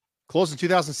 Closed in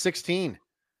 2016.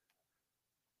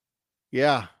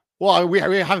 Yeah. Well, we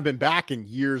haven't been back in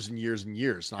years and years and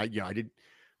years.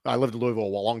 I lived in Louisville a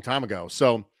long time ago.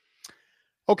 So,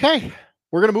 okay,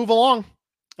 we're going to move along.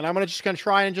 and I'm going to just kind of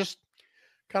try and just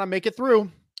kind of make it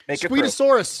through. Make it through.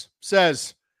 Sweetosaurus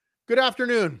says, good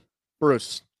afternoon,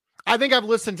 Bruce. I think I've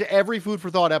listened to every Food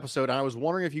for Thought episode, and I was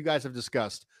wondering if you guys have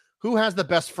discussed who has the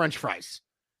best French fries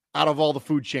out of all the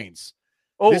food chains.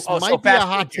 This might be a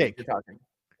hot take,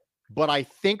 but I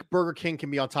think Burger King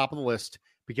can be on top of the list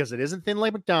because it isn't thin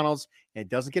like McDonald's and it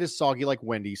doesn't get as soggy like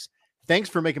Wendy's. Thanks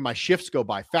for making my shifts go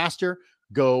by faster.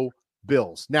 Go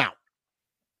Bills. Now,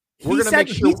 we're going to make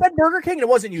sure. He said Burger King. It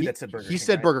wasn't you that said Burger King. He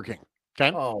said right? Burger King.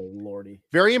 Okay. Oh, Lordy.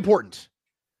 Very important.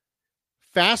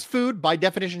 Fast food, by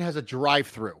definition, has a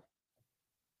drive-through.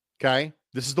 Okay.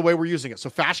 This is the way we're using it. So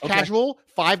fast casual,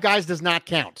 Five Guys does not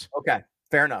count. Okay.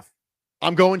 Fair enough.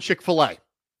 I'm going Chick-fil-A.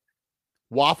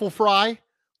 Waffle fry,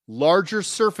 larger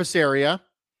surface area,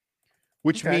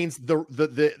 which means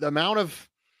the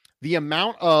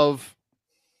amount of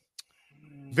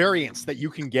variance that you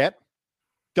can get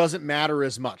doesn't matter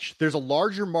as much. There's a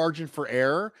larger margin for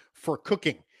error for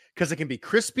cooking because it can be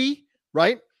crispy,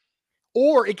 right?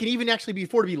 Or it can even actually be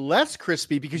afforded to be less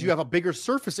crispy because you have a bigger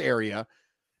surface area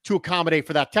to accommodate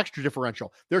for that texture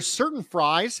differential. There's certain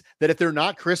fries that if they're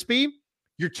not crispy,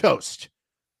 you're toast.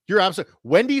 You're absolutely.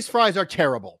 Wendy's fries are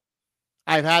terrible.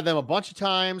 I've had them a bunch of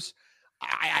times.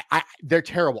 They're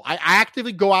terrible. I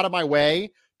actively go out of my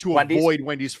way to avoid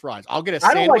Wendy's fries. I'll get a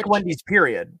sandwich. I don't like Wendy's,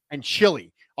 period. And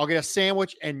chili. I'll get a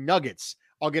sandwich and nuggets.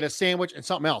 I'll get a sandwich and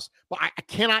something else. But I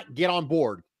cannot get on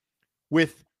board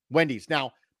with Wendy's.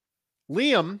 Now,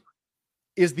 Liam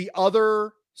is the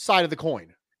other side of the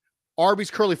coin.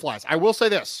 Arby's curly fries. I will say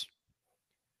this.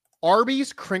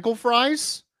 Arby's crinkle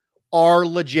fries are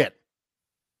legit.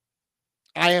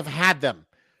 I have had them.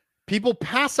 People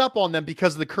pass up on them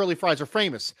because the curly fries are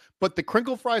famous, but the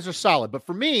crinkle fries are solid. But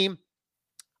for me,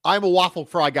 I'm a waffle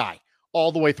fry guy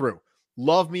all the way through.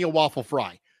 Love me a waffle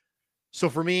fry. So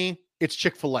for me, it's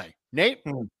Chick-fil-A. Nate?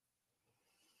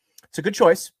 It's a good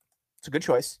choice. It's a good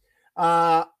choice.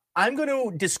 I'm going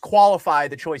to disqualify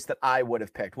the choice that I would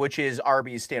have picked, which is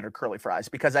Arby's standard curly fries,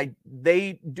 because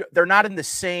they're not in the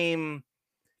same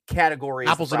category.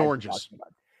 Apples and oranges.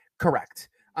 Correct.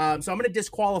 So I'm going to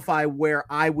disqualify where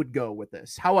I would go with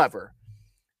this. However,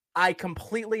 I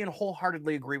completely and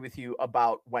wholeheartedly agree with you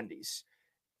about Wendy's.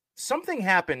 Something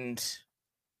happened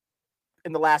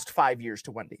in the last 5 years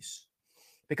to Wendy's,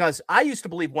 because I used to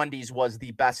believe Wendy's was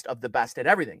the best of the best at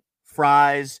everything.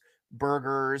 Fries,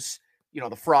 burgers,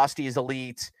 the Frosty is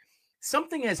elite.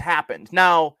 Something has happened.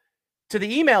 Now, to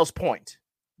the email's point,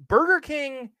 Burger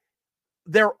King,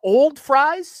 their old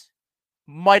fries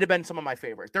might have been some of my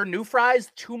favorites. Their new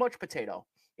fries, too much potato.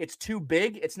 It's too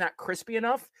big. It's not crispy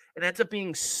enough. It ends up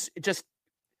being just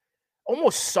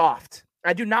almost soft.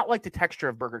 I do not like the texture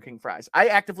of Burger King fries.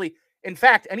 In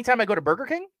fact, anytime I go to Burger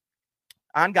King,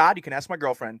 on God, you can ask my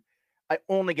girlfriend, I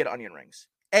only get onion rings.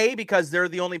 A, because they're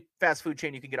the only fast food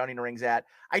chain you can get onion rings at.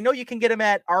 I know you can get them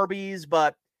at Arby's,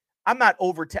 but I'm not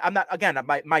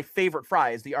my favorite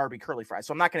fry is the Arby curly fries.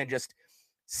 So I'm not going to just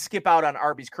skip out on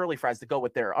Arby's curly fries to go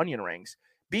with their onion rings.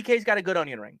 BK's got a good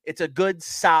onion ring. It's a good,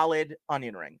 solid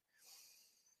onion ring.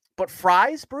 But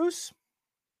fries, Bruce,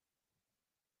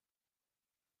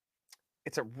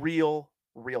 it's a real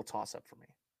toss-up for me.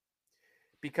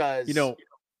 Because, go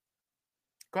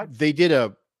ahead. They did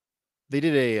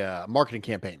a marketing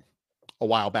campaign a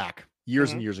while back,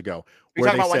 years and years ago,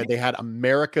 where they said they had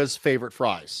America's favorite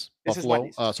fries.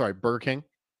 Burger King.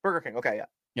 Burger King. Okay. Yeah.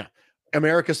 Yeah.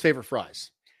 America's favorite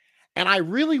fries. And I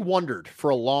really wondered for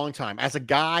a long time, as a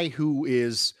guy who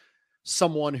is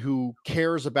someone who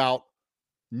cares about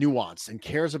nuance and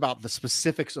cares about the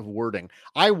specifics of wording,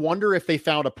 I wonder if they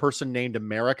found a person named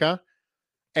America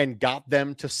and got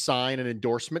them to sign an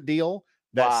endorsement deal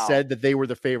that said that they were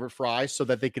the favorite fries so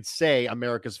that they could say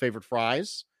America's favorite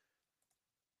fries.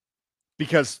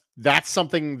 Because that's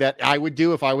something that I would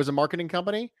do if I was a marketing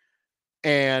company.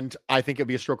 And I think it'd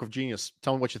be a stroke of genius.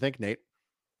 Tell me what you think, Nate.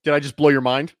 Did I just blow your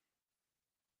mind?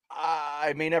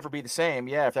 I may never be the same.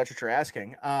 Yeah, if that's what you're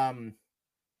asking. I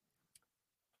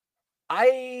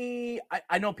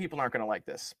know people aren't going to like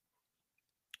this.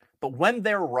 But when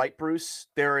they're right, Bruce,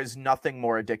 there is nothing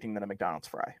more addicting than a McDonald's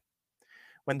fry.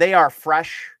 When they are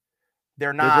fresh,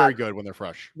 they're very good when they're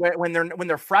fresh. When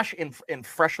they're fresh and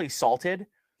freshly salted,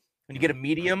 when you get a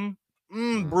medium,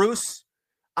 Bruce,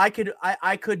 I could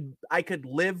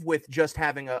live with just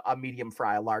having a medium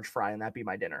fry, a large fry, and that'd be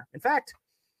my dinner. In fact,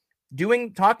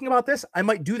 talking about this, I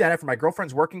might do that after my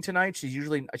girlfriend's working tonight. She's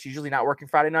usually not working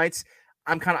Friday nights.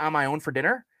 I'm kind of on my own for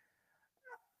dinner.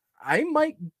 I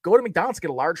might go to McDonald's,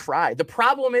 get a large fry. The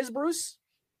problem is, Bruce,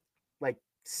 like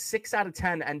 6 out of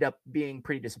 10 end up being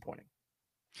pretty disappointing.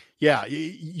 Yeah,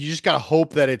 you just gotta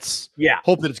hope that it's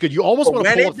good. You almost want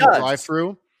to pull up the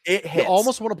drive-through It hits. You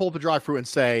almost want to pull up the drive-thru and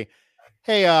say,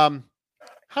 hey,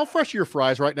 how fresh are your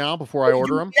fries right now before I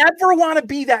order them? You never want to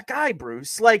be that guy,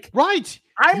 Bruce. Like, right.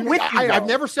 I'm with you. I've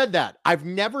never said that.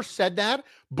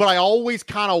 But I always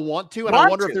kind of want to. And I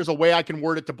wonder if there's a way I can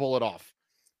word it to pull it off.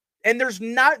 And there's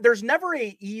never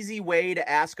a easy way to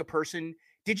ask a person,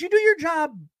 did you do your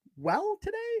job well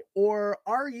today? Or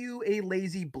are you a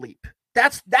lazy bleep?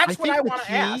 That's what I want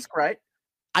to ask, right?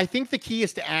 I think the key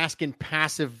is to ask in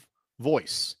passive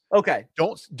voice. Okay.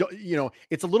 Don't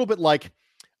it's a little bit like,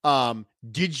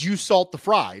 did you salt the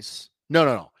fries?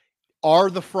 No. Are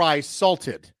the fries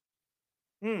salted?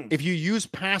 If you use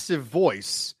passive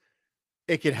voice,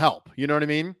 it can help. You know what I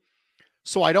mean?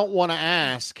 So I don't want to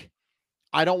ask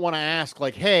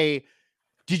like, hey,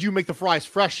 did you make the fries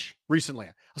fresh recently?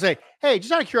 I'll say, hey,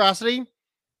 just out of curiosity,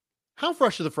 how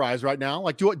fresh are the fries right now?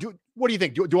 Like, what do you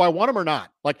think? Do I want them or not?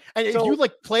 Like, and if you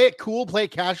like play it cool, play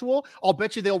it casual, I'll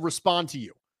bet you they'll respond to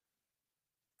you.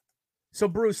 So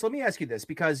Bruce, let me ask you this,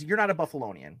 because you're not a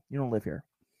Buffalonian. You don't live here.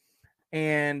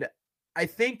 And I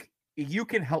think you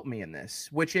can help me in this,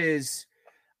 which is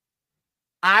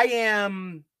I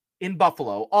am in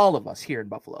Buffalo, all of us here in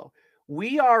Buffalo.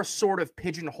 We are sort of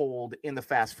pigeonholed in the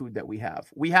fast food that we have.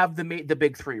 We have the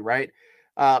big three, right?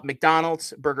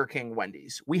 McDonald's, Burger King,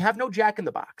 Wendy's. We have no Jack in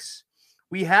the Box.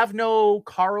 We have no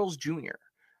Carl's Jr.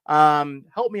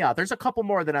 Help me out. There's a couple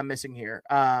more that I'm missing here.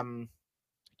 Do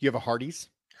you have a Hardee's?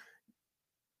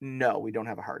 No, we don't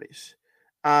have a Hardee's.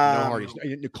 No Hardee's.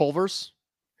 Culver's?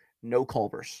 No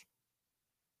Culver's.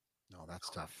 No, that's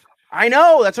tough. I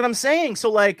know. That's what I'm saying.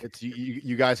 So, like, it's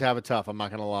you guys have it tough. I'm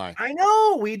not gonna lie. I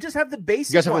know. We just have the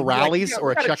basic. You guys have a Rally's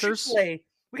or a Checkers? We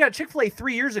got a Chick-fil-A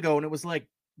 3 years ago, and it was like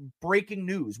breaking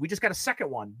news. We just got a second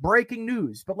one, breaking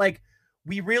news. But like,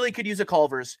 we really could use a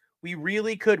Culver's. We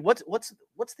really could. What's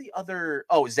the other?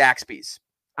 Oh, Zaxby's.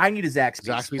 I need a Zaxby's.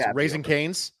 Zaxby's, Raising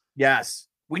Cane's. Yes,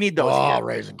 we need those. Oh,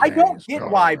 Raising Cane's. I don't get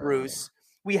why, Bruce.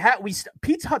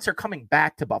 Pizza Huts are coming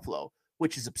back to Buffalo,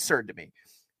 which is absurd to me.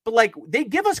 But like, they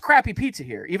give us crappy pizza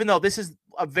here, even though this is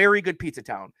a very good pizza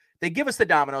town. They give us the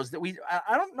Domino's that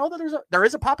I don't know that there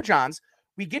is a Papa John's.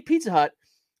 We get Pizza Hut,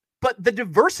 but the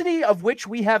diversity of which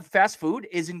we have fast food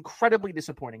is incredibly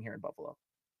disappointing here in Buffalo.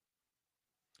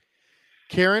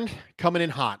 Karen coming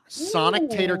in hot. Sonic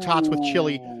tater tots with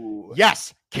chili.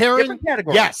 Yes. Karen.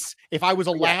 Yes. If I was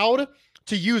allowed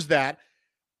to use that.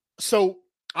 So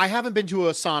I haven't been to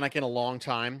a Sonic in a long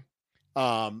time.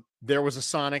 There was a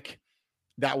Sonic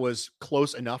that was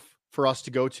close enough for us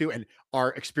to go to, and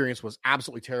our experience was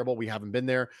absolutely terrible. We haven't been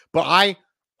there, but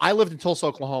I lived in Tulsa,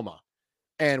 Oklahoma,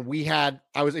 and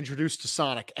I was introduced to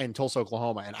Sonic in Tulsa,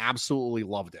 Oklahoma, and absolutely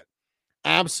loved it.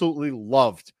 Absolutely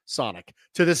loved Sonic.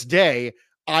 To this day,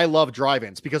 I love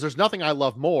drive-ins because there's nothing I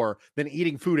love more than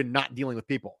eating food and not dealing with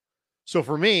people. So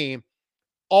for me,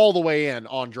 all the way in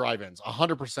on drive-ins,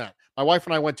 100%. My wife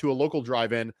and I went to a local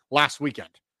drive-in last weekend.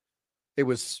 It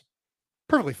was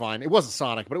perfectly fine. It wasn't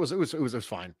Sonic, but it was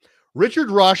fine. Richard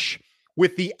Rush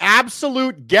with the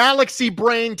absolute galaxy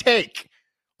brain take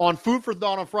on Food for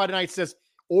Thought on Friday night says,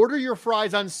 order your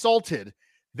fries unsalted,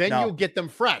 then you'll get them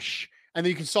fresh, and then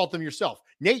you can salt them yourself.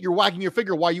 Nate, you're wagging your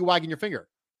finger. Why are you wagging your finger?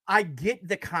 I get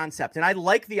the concept, and I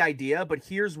like the idea, but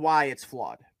here's why it's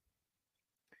flawed.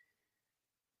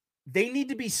 They need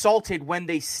to be salted when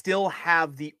they still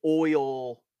have the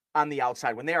oil on the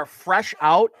outside. When they are fresh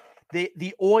out,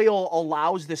 the oil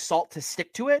allows the salt to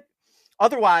stick to it.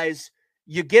 Otherwise,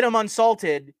 you get them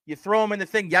unsalted, you throw them in the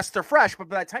thing. Yes, they're fresh, but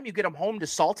by the time you get them home to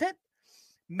salt it,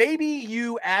 maybe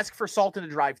you ask for salt in the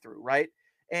drive-thru, right?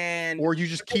 Or you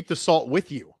just keep the salt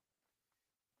with you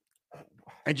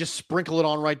and just sprinkle it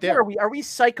on right there. Are we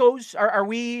psychos? Are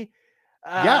we?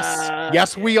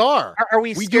 Yes, we are.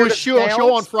 We do a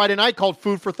show on Friday night called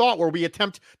Food for Thought where we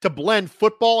attempt to blend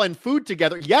football and food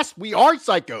together. Yes, we are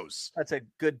psychos. That's a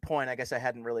good point. I guess I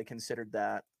hadn't really considered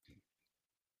that.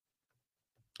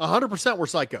 100% we're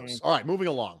psychos. All right, moving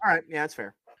along. All right, yeah, that's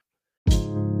fair.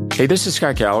 Hey, this is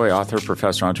Scott Galloway, author,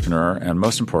 professor, entrepreneur, and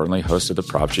most importantly, host of the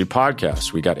Prop G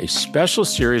podcast. We got a special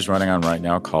series running on right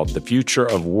now called The Future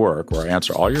of Work, where I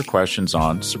answer all your questions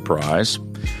on, surprise,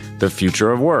 the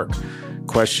future of work.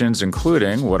 Questions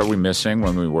including, what are we missing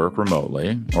when we work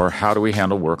remotely? Or how do we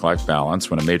handle work-life balance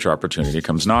when a major opportunity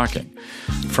comes knocking?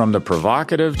 From the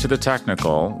provocative to the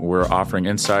technical, we're offering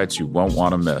insights you won't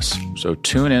want to miss. So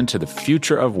tune in to The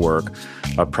Future of Work,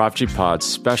 a Prop G Pod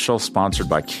special sponsored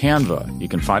by Canva. You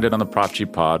can find it on the Prop G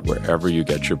Pod wherever you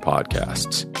get your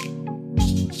podcasts.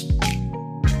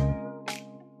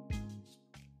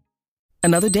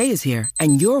 Another day is here,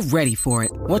 and you're ready for it.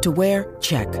 What to wear?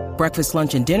 Check. Breakfast,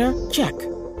 lunch, and dinner? Check.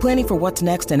 Planning for what's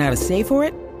next and how to save for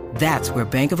it? That's where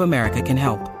Bank of America can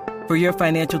help. For your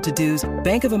financial to-dos,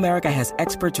 Bank of America has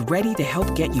experts ready to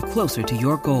help get you closer to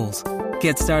your goals.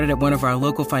 Get started at one of our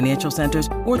local financial centers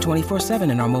or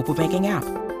 24/7 in our mobile banking app.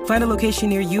 Find a location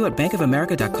near you at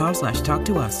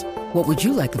bankofamerica.com/talktous. What would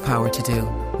you like the power to do?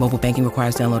 Mobile banking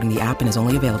requires downloading the app and is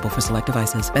only available for select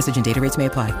devices. Message and data rates may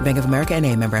apply. Bank of America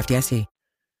NA, member FDIC.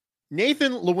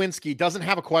 Nathan Lewinsky doesn't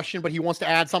have a question, but he wants to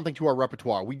add something to our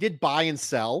repertoire. We did buy and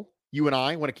sell, you and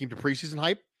I, when it came to preseason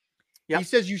hype. Yep. He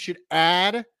says you should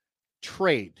add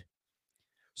trade.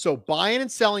 So buying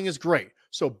and selling is great.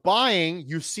 So buying,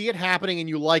 you see it happening and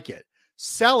you like it.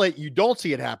 Sell it, you don't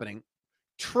see it happening.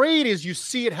 Trade is you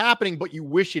see it happening, but you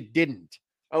wish it didn't.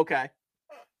 Okay.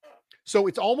 So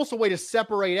it's almost a way to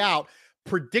separate out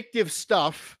predictive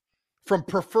stuff from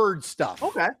preferred stuff.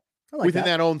 Okay. Within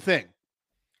that own thing.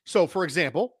 So for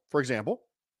example,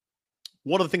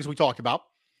 one of the things we talked about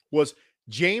was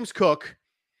James Cook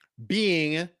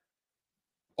being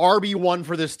RB1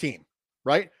 for this team,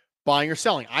 right? Buying or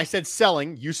selling. I said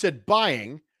selling, you said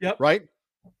buying, yep. Right?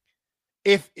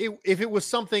 If it was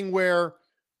something where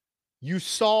you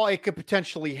saw it could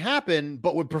potentially happen,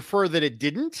 but would prefer that it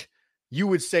didn't, you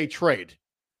would say trade.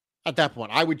 At that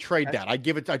point, I would trade that. I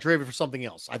trade it for something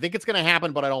else. I think it's going to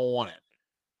happen, but I don't want it.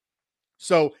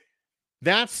 So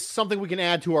that's something we can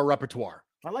add to our repertoire.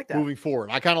 I like that. Moving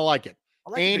forward. I kind of like it.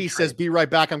 Andy says, be right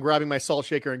back. I'm grabbing my salt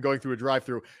shaker and going through a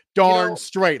drive-through. Darn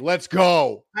straight. Let's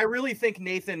go. I really think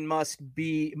Nathan must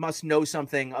know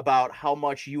something about how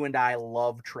much you and I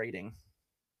love trading.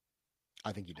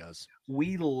 I think he does.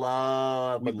 We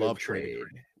love trading.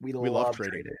 We love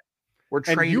trading. We're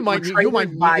trading. And you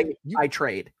might I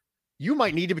trade. You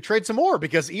might need to trade some more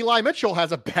because Eli Mitchell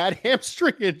has a bad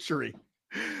hamstring injury.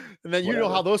 And then you know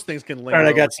how those things can linger. All right,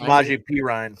 I got Samaje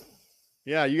Perine.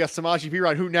 Yeah, you got Samaje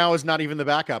Perine, who now is not even the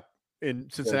backup in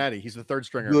Cincinnati. He's the third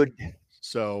stringer. Good.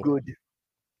 So good.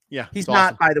 Yeah. He's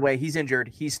not, by the way, he's injured.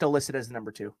 He's still listed as the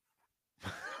number 2.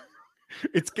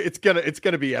 It's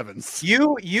gonna be Evans.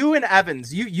 You and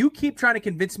Evans. You keep trying to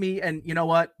convince me, and you know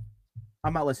what?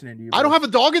 I'm not listening to you. Bro. I don't have a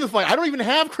dog in the fight. I don't even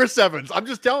have Chris Evans. I'm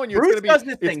just telling you, Bruce it's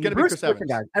gonna be Bruce Chris Evans.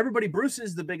 Guy. Everybody, Bruce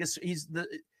is the biggest.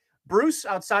 Bruce,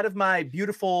 outside of my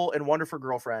beautiful and wonderful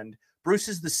girlfriend, Bruce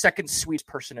is the second sweetest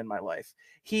person in my life.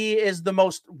 He is the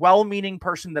most well-meaning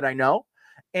person that I know.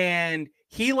 And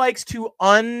he likes to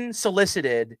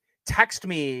unsolicited text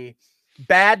me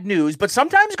bad news, but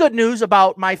sometimes good news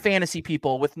about my fantasy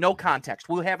people with no context.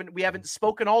 We haven't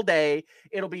spoken all day.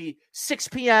 It'll be 6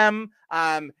 p.m.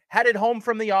 I'm headed home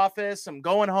from the office. I'm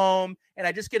going home. And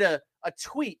I just get a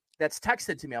tweet that's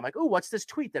texted to me. I'm like, oh, what's this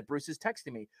tweet that Bruce is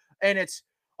texting me? And it's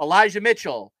Elijah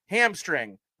Mitchell,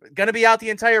 hamstring, going to be out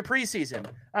the entire preseason.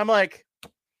 I'm like,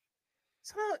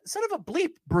 son of a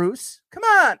bleep, Bruce. Come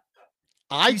on.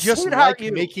 I just like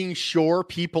making sure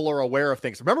people are aware of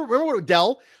things. Remember what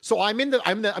Odell? So I'm in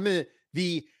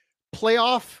the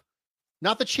playoff,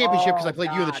 not the championship because I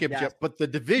played you in the championship, but the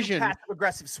division. Passive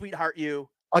aggressive sweetheart, you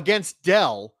against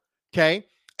Dell. Okay.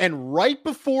 And right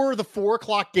before the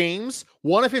 4:00 games,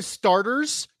 one of his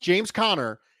starters, James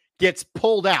Conner, gets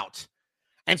pulled out.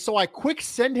 And so I quick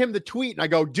send him the tweet and I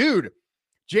go, dude,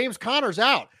 James Conner's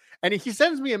out. And he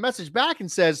sends me a message back and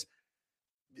says,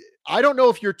 I don't know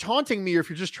if you're taunting me or if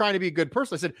you're just trying to be a good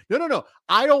person. I said, no.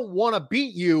 I don't want to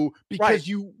beat you because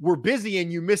you were busy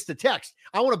and you missed a text.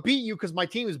 I want to beat you because my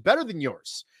team is better than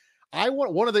yours.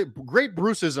 One of the great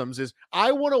Bruceisms is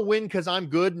I want to win because I'm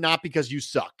good, not because you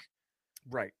suck.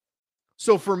 Right.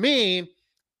 So for me,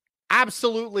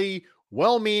 absolutely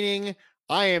well-meaning.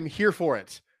 I am here for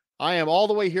it. I am all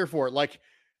the way here for it.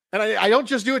 And I don't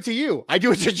just do it to you. I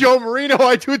do it to Joe Marino.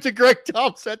 I do it to Greg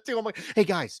Thompson too. I'm like, hey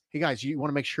guys, you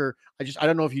want to make sure I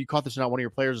don't know if you caught this or not. One of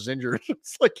your players is injured. I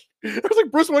was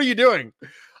like, Bruce, what are you doing?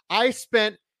 I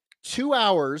spent 2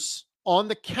 hours on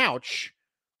the couch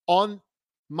in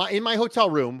my hotel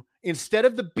room instead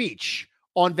of the beach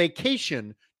on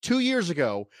vacation 2 years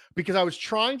ago because I was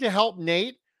trying to help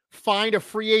Nate find a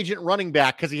free agent running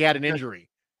back because he had an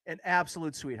injury. An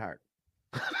absolute sweetheart.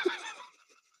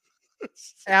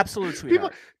 Absolute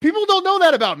sweetheart. People don't know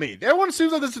that about me. Everyone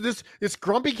assumes that this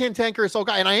grumpy cantankerous old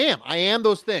guy, and I am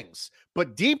those things.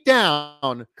 But deep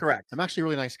down, correct. I'm actually a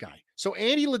really nice guy. So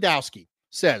Andy Ladowski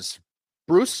says,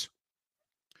 Bruce,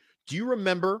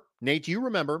 Nate, do you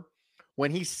remember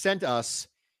when he sent us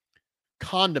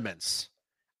condiments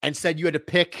and said you had to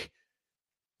pick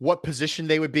what position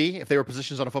they would be if they were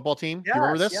positions on a football team? Yes, do you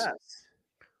remember this? Yes.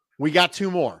 We got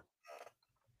 2 more.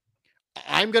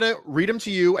 I'm going to read them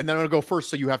to you, and then I'm going to go first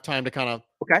so you have time to kind of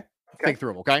think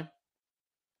through them, okay?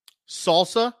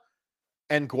 Salsa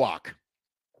and guac.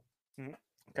 Okay.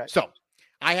 So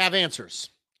I have answers.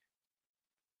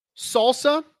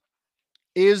 Salsa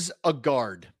is a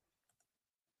guard.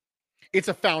 It's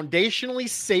a foundationally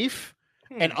safe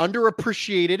and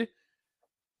underappreciated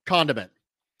condiment.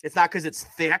 It's not because it's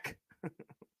thick.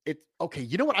 Okay,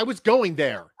 you know what? I was going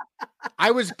there.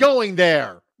 I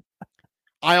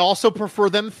also prefer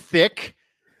them thick,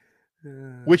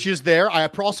 which is there. I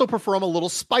also prefer them a little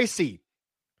spicy,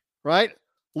 right?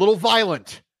 A little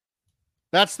violent.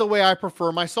 That's the way I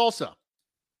prefer my salsa.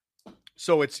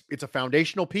 So it's a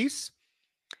foundational piece.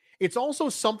 It's also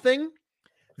something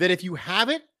that if you have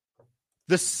it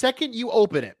the second you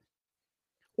open it,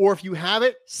 or if you have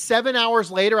it 7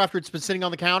 hours later after it's been sitting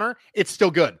on the counter, it's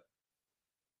still good.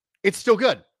 It's still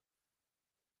good.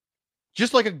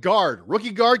 Just like a guard.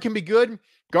 Rookie guard can be good.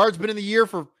 Guard's been in the year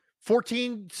for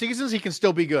 14 seasons. He can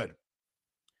still be good.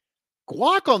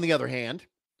 Guac, on the other hand,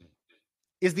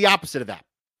 is the opposite of that.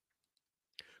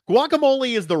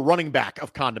 Guacamole is the running back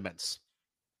of condiments.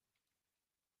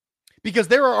 Because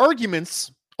there are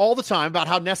arguments all the time about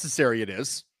how necessary it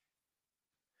is.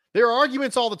 There are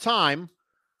arguments all the time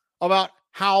about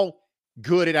how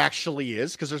good it actually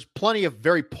is, because there's plenty of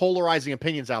very polarizing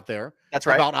opinions out there. That's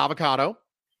right. About avocado,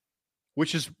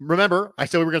 which is, remember, I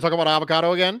said we were going to talk about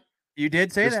avocado again. You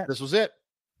did say that. This was it.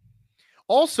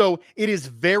 Also, it is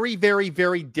very, very,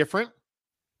 very different.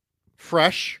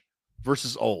 Fresh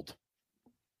versus old.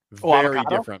 Very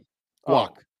different.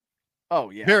 Guac. Oh,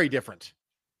 yeah. Very different.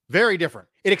 Very different.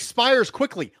 It expires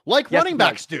quickly, like running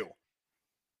backs do.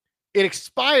 It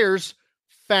expires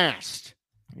fast.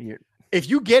 Yeah. If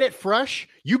you get it fresh,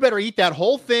 you better eat that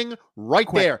whole thing right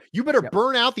there. You better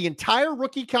burn out the entire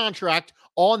rookie contract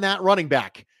on that running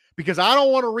back, because I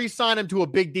don't want to re-sign him to a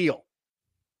big deal.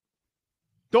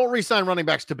 Don't re-sign running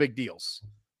backs to big deals.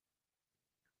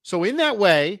 So in that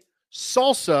way,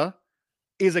 salsa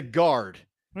is a guard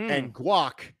and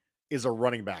guac is a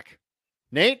running back.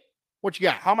 Nate, what you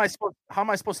got? How am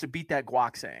I supposed to beat that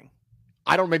guac saying?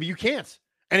 I don't. Maybe you can't.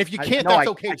 And if you can't, that's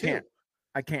okay too.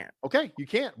 I can't. Okay, you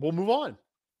can't. We'll move on.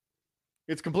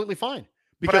 It's completely fine.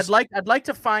 Because but I'd like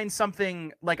to find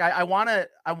something like I want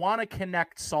to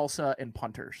connect salsa and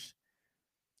punters.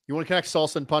 You want to connect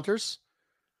salsa and punters?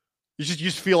 You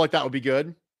just feel like that would be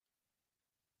good.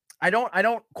 I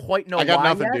don't quite know. I got why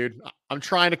nothing, yet. dude. I'm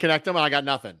trying to connect them and I got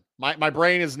nothing. My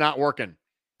brain is not working.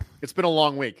 It's been a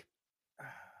long week.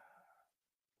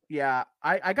 Yeah,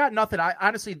 I got nothing. I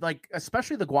honestly, like,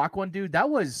 especially the guac one, dude. That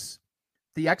was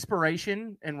the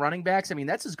expiration and running backs. I mean,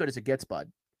 that's as good as it gets,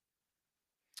 bud.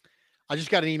 I just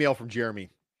got an email from Jeremy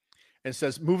and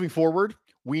says, moving forward,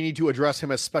 we need to address him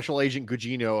as Special Agent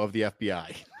Gugino of the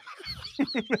FBI.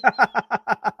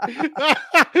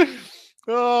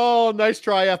 Oh, nice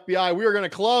try, FBI. We are going to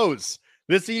close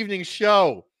this evening's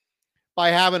show by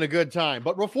having a good time.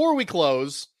 But before we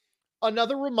close,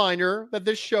 another reminder that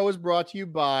this show is brought to you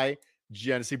by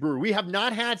Genesee Brewery. We have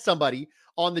not had somebody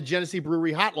on the Genesee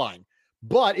Brewery hotline,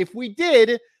 but if we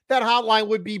did, that hotline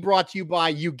would be brought to you by,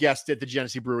 you guessed it, the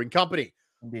Genesee Brewing Company.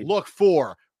 Indeed. Look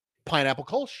for Pineapple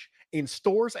Kolsch in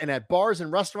stores and at bars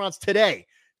and restaurants today.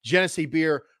 Genesee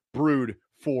beer brewed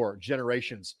for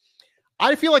generations.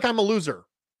 I feel like I'm a loser,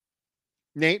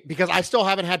 Nate, because I still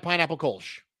haven't had Pineapple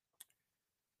Kolsch.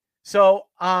 So,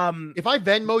 if I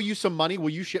Venmo you some money, will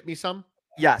you ship me some?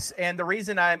 Yes. And the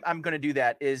reason I'm going to do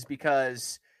that is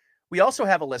because we also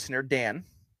have a listener, Dan,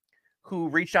 who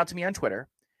reached out to me on Twitter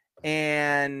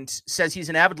and says he's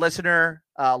an avid listener,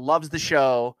 loves the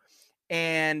show.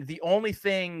 And the only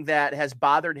thing that has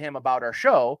bothered him about our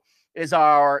show is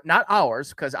not ours,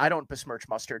 because I don't besmirch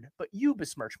mustard, but you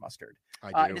besmirch mustard.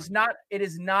 I do. It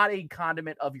is not a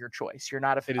condiment of your choice. You're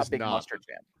not a big mustard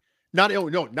fan.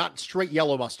 Not straight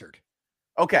yellow mustard.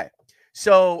 Okay.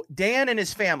 So Dan and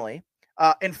his family,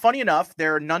 and funny enough,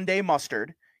 they're Nunde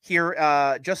Mustard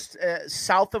here, just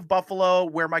south of Buffalo,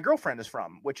 where my girlfriend is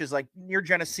from, which is like near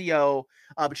Geneseo,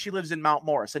 but she lives in Mount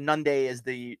Morris, and Nunde is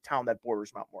the town that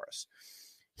borders Mount Morris.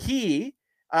 He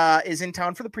is in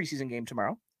town for the preseason game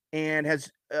tomorrow and has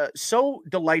so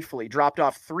delightfully dropped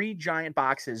off 3 giant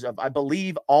boxes of, I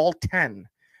believe, all 10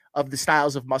 of the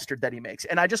styles of mustard that he makes.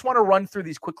 And I just want to run through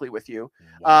these quickly with you.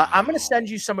 Wow. I'm going to send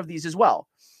you some of these as well.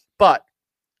 But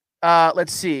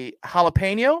let's see.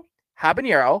 Jalapeno,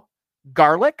 habanero,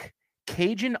 garlic,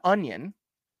 Cajun onion.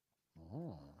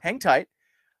 Hang tight.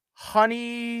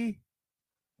 Honey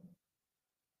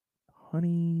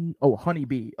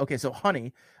bee. Okay, so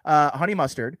honey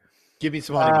mustard. Give me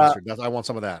some honey mustard. I want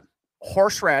some of that.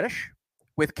 Horseradish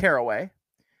with caraway.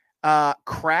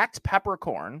 Cracked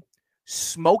peppercorn.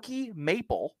 Smoky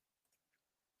maple.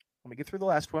 Let me get through the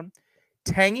last one.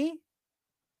 Tangy.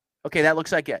 Okay, that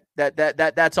looks like it.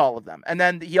 That's all of them. And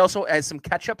then he also has some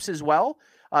ketchups as well.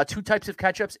 2 types of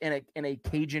ketchups, and a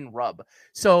Cajun rub.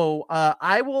 So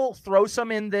I will throw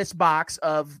some in this box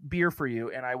of beer for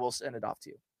you, and I will send it off to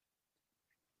you.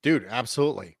 Dude,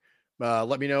 absolutely.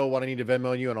 Let me know what I need to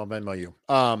Venmo you, and I'll Venmo you.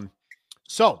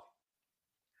 So,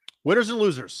 winners and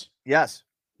losers. Yes.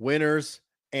 Winners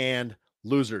and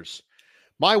losers.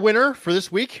 My winner for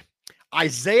this week,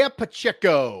 Isaiah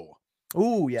Pacheco.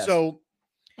 Ooh, yes. So,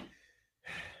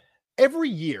 every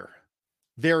year,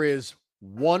 there is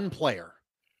one player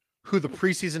who the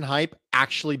preseason hype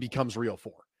actually becomes real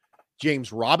for.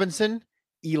 James Robinson,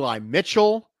 Eli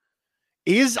Mitchell.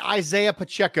 Is Isaiah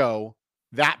Pacheco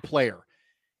that player?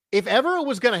 If ever it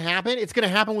was going to happen, it's going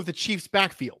to happen with the Chiefs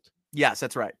backfield. Yes,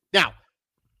 that's right. Now,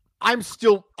 I'm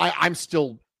still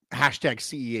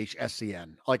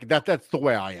 #CEHSCN. Like that's the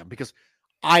way I am, because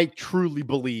I truly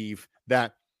believe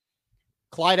that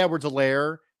Clyde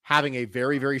Edwards-Helaire having a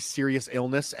very, very serious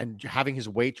illness and having his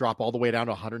weight drop all the way down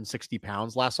to 160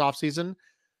 pounds last offseason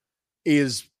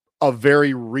is a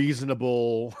very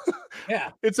reasonable,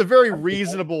 it's a very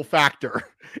reasonable factor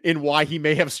in why he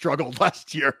may have struggled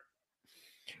last year.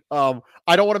 I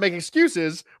don't want to make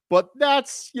excuses, but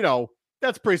that's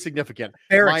pretty significant.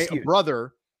 My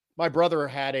brother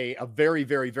had a very,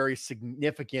 very, very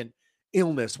significant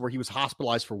illness where he was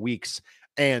hospitalized for weeks,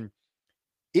 and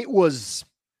it was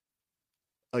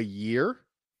a year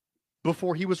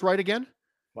before he was right again.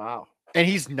 Wow. And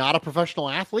he's not a professional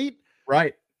athlete.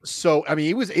 Right. So, I mean,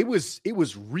 it was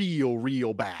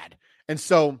real bad. And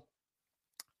so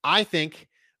I think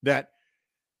that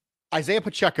Isaiah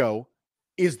Pacheco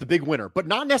is the big winner, but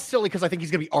not necessarily because I think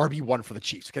he's going to be RB1 for the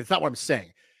Chiefs, because it's not what I'm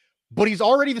saying. But he's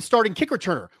already the starting kick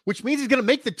returner, which means he's going to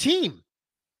make the team.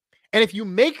 And if you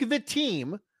make the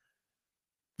team,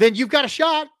 then you've got a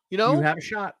shot, You have a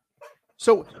shot.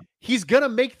 So he's going to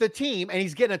make the team, and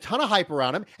he's getting a ton of hype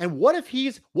around him. And what if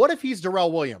he's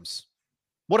Darrell Williams?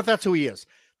 What if that's who he is?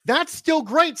 That's still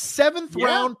great. 7th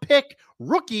round pick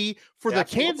rookie for the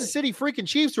Kansas City freaking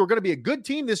Chiefs, who are going to be a good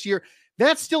team this year.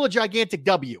 That's still a gigantic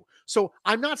W. So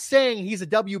I'm not saying he's a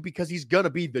W because he's going to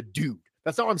be the dude.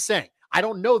 That's not what I'm saying. I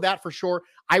don't know that for sure.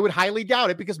 I would highly doubt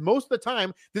it, because most of the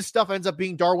time this stuff ends up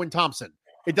being Darwin Thompson.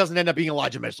 It doesn't end up being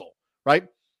Elijah Mitchell, right?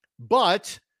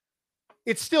 But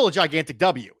it's still a gigantic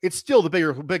W. It's still the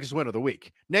biggest winner of the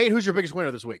week. Nate, who's your biggest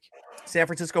winner this week? San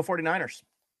Francisco 49ers.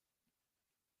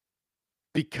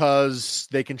 Because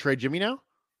they can trade Jimmy now?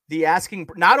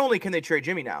 Not only can they trade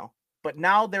Jimmy now, but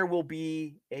now there will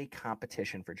be a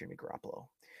competition for Jimmy Garoppolo.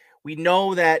 We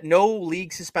know that no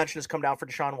league suspension has come down for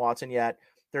Deshaun Watson yet.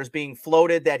 There's being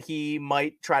floated that he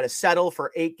might try to settle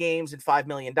for 8 games and $5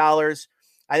 million.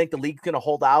 I think the league's going to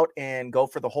hold out and go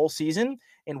for the whole season,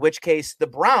 in which case the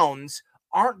Browns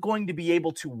aren't going to be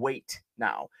able to wait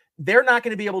now. They're not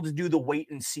going to be able to do the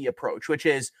wait and see approach, which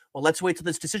is, well, let's wait till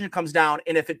this decision comes down.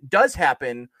 And if it does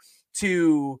happen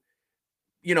to,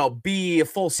 be a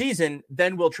full season,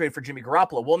 then we'll trade for Jimmy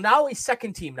Garoppolo. Well, now a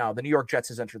second team now, the New York Jets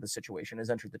has entered the situation,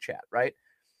 has entered the chat, right?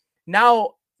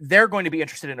 Now they're going to be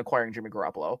interested in acquiring Jimmy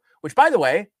Garoppolo, which, by the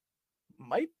way,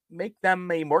 might make them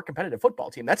a more competitive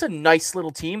football team. That's a nice little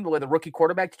team with a rookie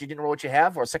quarterback that you didn't know what you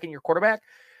have, or a second-year quarterback.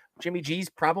 Jimmy G's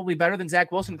probably better than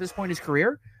Zach Wilson at this point in his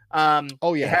career. Has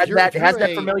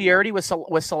that familiarity with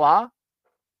Salah.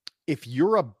 If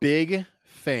you're a big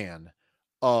fan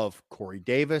of Corey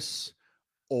Davis,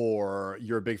 or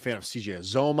you're a big fan of CJ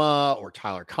Uzomah, or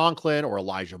Tyler Conklin, or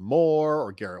Elijah Moore,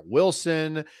 or Garrett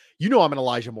Wilson, I'm an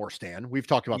Elijah Moore stan. We've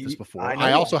talked about this before.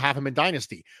 I also have him in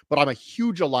Dynasty, but I'm a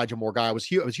huge Elijah Moore guy. I was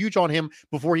huge on him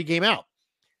before he came out.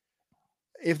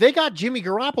 If they got Jimmy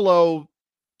Garoppolo,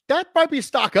 that might be a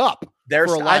stock up for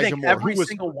Elijah I think Moore. Every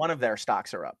single one of their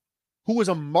stocks are up. Who was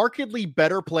a markedly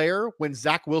better player when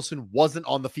Zach Wilson wasn't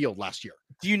on the field last year.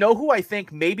 Do you know who I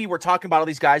think maybe we're talking about all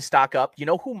these guys stock up? You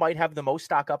know who might have the most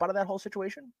stock up out of that whole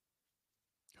situation?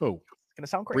 Who? It's going to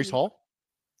sound crazy. Breece Hall?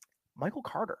 Michael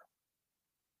Carter.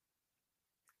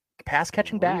 Pass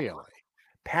catching back. Really?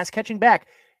 Pass catching back.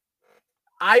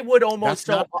 I would almost...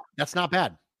 That's not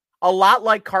bad. A lot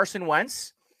like Carson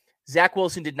Wentz, Zach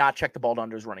Wilson did not check the ball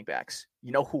under his running backs.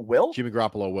 You know who will? Jimmy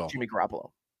Garoppolo will. Jimmy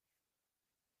Garoppolo.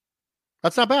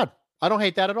 That's not bad. I don't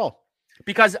hate that at all.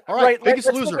 Because, all right,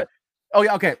 biggest loser. Oh,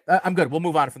 yeah, okay. I'm good. We'll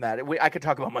move on from that. I could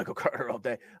talk about Michael Carter all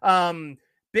day.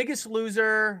 Biggest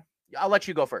loser, I'll let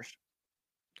you go first.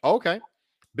 Okay.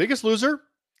 Biggest loser,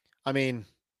 I mean,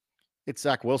 it's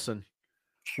Zach Wilson.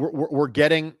 We're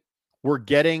getting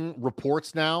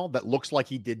reports now that looks like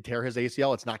he did tear his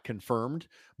ACL. It's not confirmed,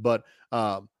 but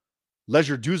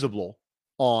Leisure Douzable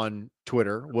on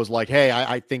Twitter was like, hey,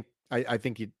 I think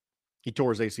he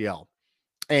tore his ACL.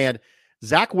 And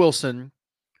Zach Wilson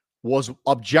was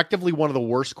objectively one of the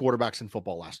worst quarterbacks in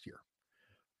football last year.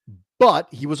 But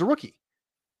he was a rookie.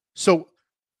 So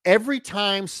every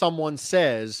time someone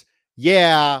says,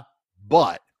 yeah,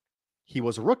 but he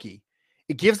was a rookie,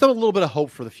 it gives them a little bit of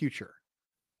hope for the future.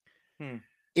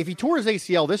 If he tore his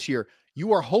ACL this year,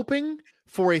 you are hoping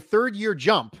for a third-year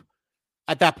jump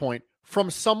at that point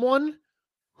from someone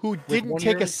who didn't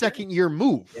take a second-year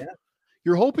move. Yeah.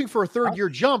 You're hoping for a third-year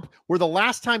jump where the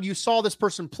last time you saw this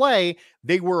person play,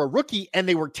 they were a rookie and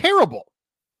they were terrible.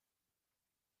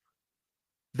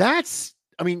 Josh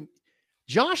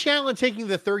Allen taking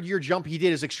the third-year jump he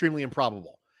did is extremely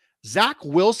improbable. Zach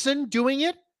Wilson doing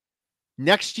it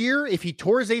next year, if he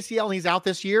tore his ACL and he's out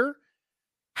this year,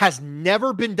 has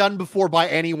never been done before by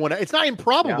anyone. It's not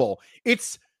improbable. Yeah.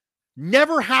 It's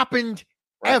never happened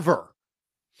ever.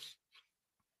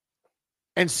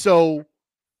 And so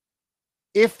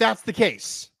if that's the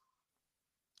case,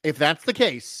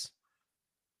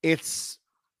 it's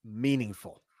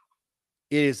meaningful.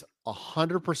 It is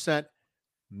 100%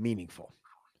 meaningful.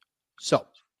 So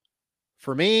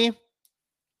for me,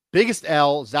 biggest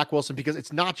L, Zach Wilson, because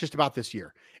it's not just about this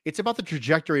year. It's about the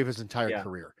trajectory of his entire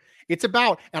career. It's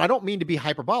about, and I don't mean to be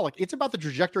hyperbolic, it's about the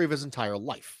trajectory of his entire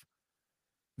life.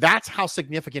 That's how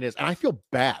significant it is. And I feel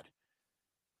bad.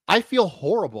 I feel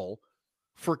horrible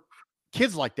for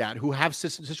kids like that who have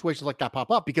situations like that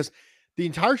pop up, because the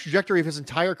entire trajectory of his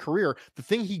entire career, the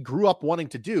thing he grew up wanting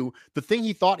to do, the thing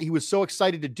he thought he was so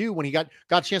excited to do when he got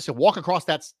a chance to walk across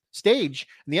that stage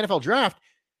in the NFL draft,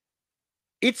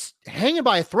 it's hanging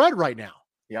by a thread right now.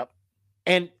 Yep.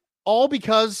 And all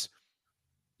because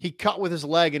he cut with his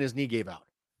leg and his knee gave out.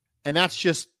 And that's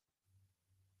just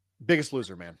biggest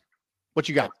loser, man. What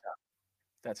you got?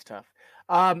 That's tough.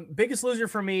 Biggest loser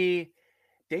for me,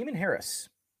 Damon Harris.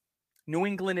 New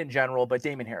England in general, but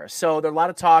Damon Harris. So there's a lot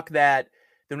of talk that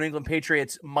the New England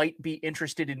Patriots might be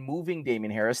interested in moving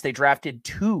Damon Harris. They drafted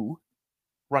 2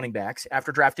 running backs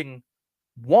after drafting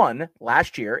 1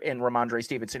 last year in Ramondre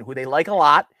Stevenson, who they like a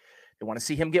lot. They want to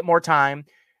see him get more time.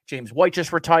 James White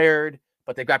just retired,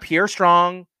 but they've got Pierre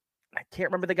Strong. I can't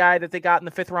remember the guy that they got in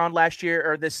the 5th round last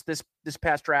year or this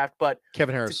past draft, but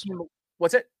Kevin Harris.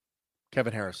 What's it?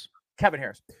 Kevin Harris.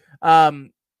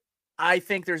 I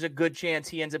think there's a good chance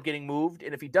he ends up getting moved.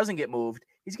 And if he doesn't get moved,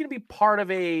 he's going to be part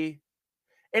of and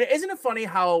isn't it funny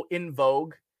how in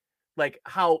vogue, like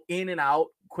how in and out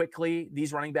quickly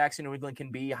these running backs in New England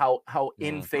can be, how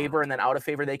in favor and then out of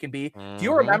favor they can be. Do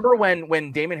you remember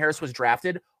when Damon Harris was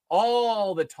drafted?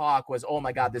 All the talk was, oh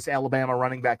my God, this Alabama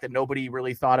running back that nobody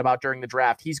really thought about during the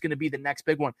draft. He's going to be the next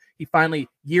big one. He finally,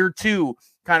 year 2,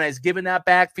 kind of is given that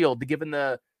backfield, given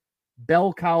the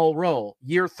bell cow role.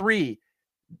 Year 3,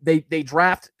 they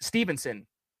draft Stevenson.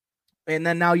 And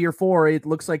then now year 4, it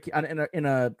looks like in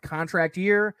a contract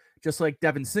year, just like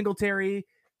Devin Singletary,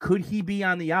 could he be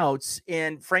on the outs?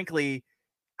 And frankly,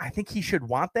 I think he should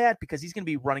want that because he's going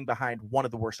to be running behind one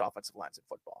of the worst offensive lines in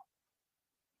football.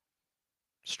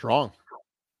 Strong.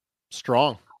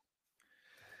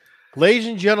 Ladies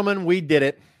and gentlemen, we did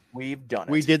it. We've done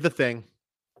it. We did the thing.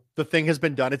 The thing has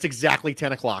been done. It's exactly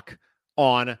 10 o'clock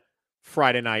on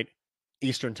Friday night,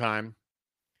 Eastern time.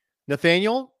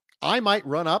 Nathaniel, I might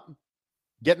run up,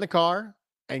 get in the car,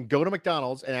 and go to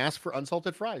McDonald's and ask for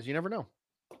unsalted fries. You never know.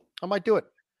 I might do it.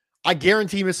 I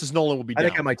guarantee Mrs. Nolan will be down. I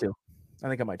think I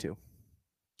might too.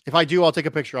 If I do, I'll take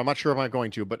a picture. I'm not sure if I'm going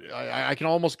to, but I can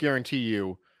almost guarantee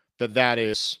you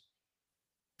that's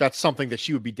something that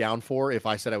she would be down for if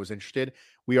I said I was interested.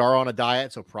 We are on a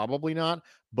diet, so probably not.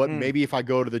 But maybe if I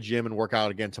go to the gym and work out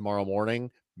again tomorrow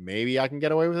morning, maybe I can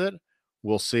get away with it.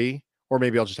 We'll see. Or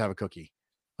maybe I'll just have a cookie.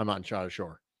 I'm not entirely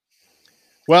sure.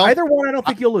 Well, either one, I don't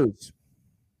think you'll lose.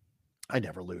 I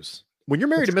never lose. When you're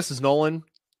married to Mrs. Nolan,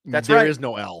 there is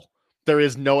no L. There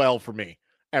is no L for me,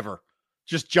 ever.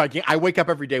 Just gigantic. I wake up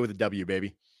every day with a W,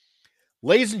 baby.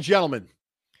 Ladies and gentlemen,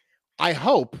 I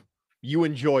hope you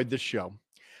enjoyed this show.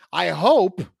 I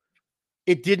hope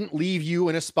it didn't leave you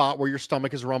in a spot where your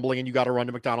stomach is rumbling and you got to run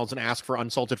to McDonald's and ask for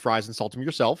unsalted fries and salt them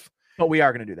yourself. But we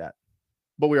are going to do that.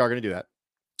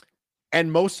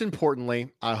 And most importantly,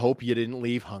 I hope you didn't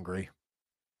leave hungry.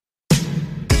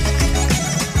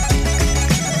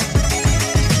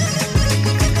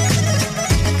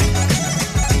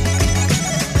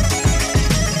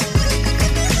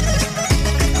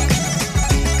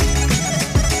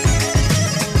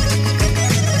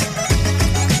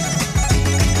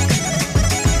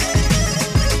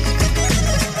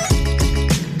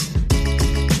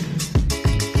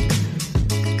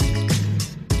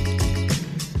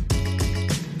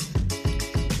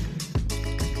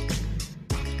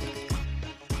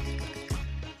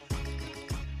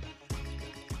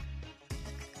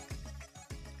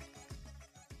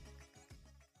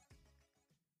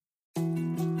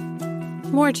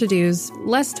 More to-dos,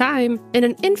 less time, and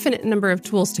an infinite number of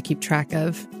tools to keep track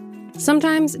of.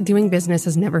 Sometimes doing business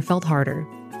has never felt harder,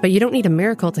 but you don't need a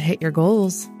miracle to hit your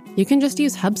goals. You can just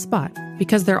use HubSpot,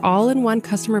 because their all-in-one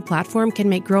customer platform can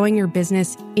make growing your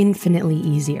business infinitely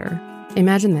easier.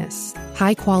 Imagine this: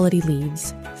 high-quality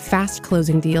leads, fast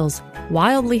closing deals,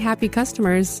 wildly happy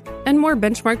customers, and more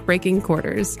benchmark-breaking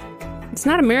quarters. It's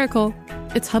not a miracle,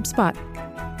 it's HubSpot.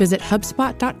 Visit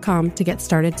HubSpot.com to get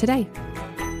started today.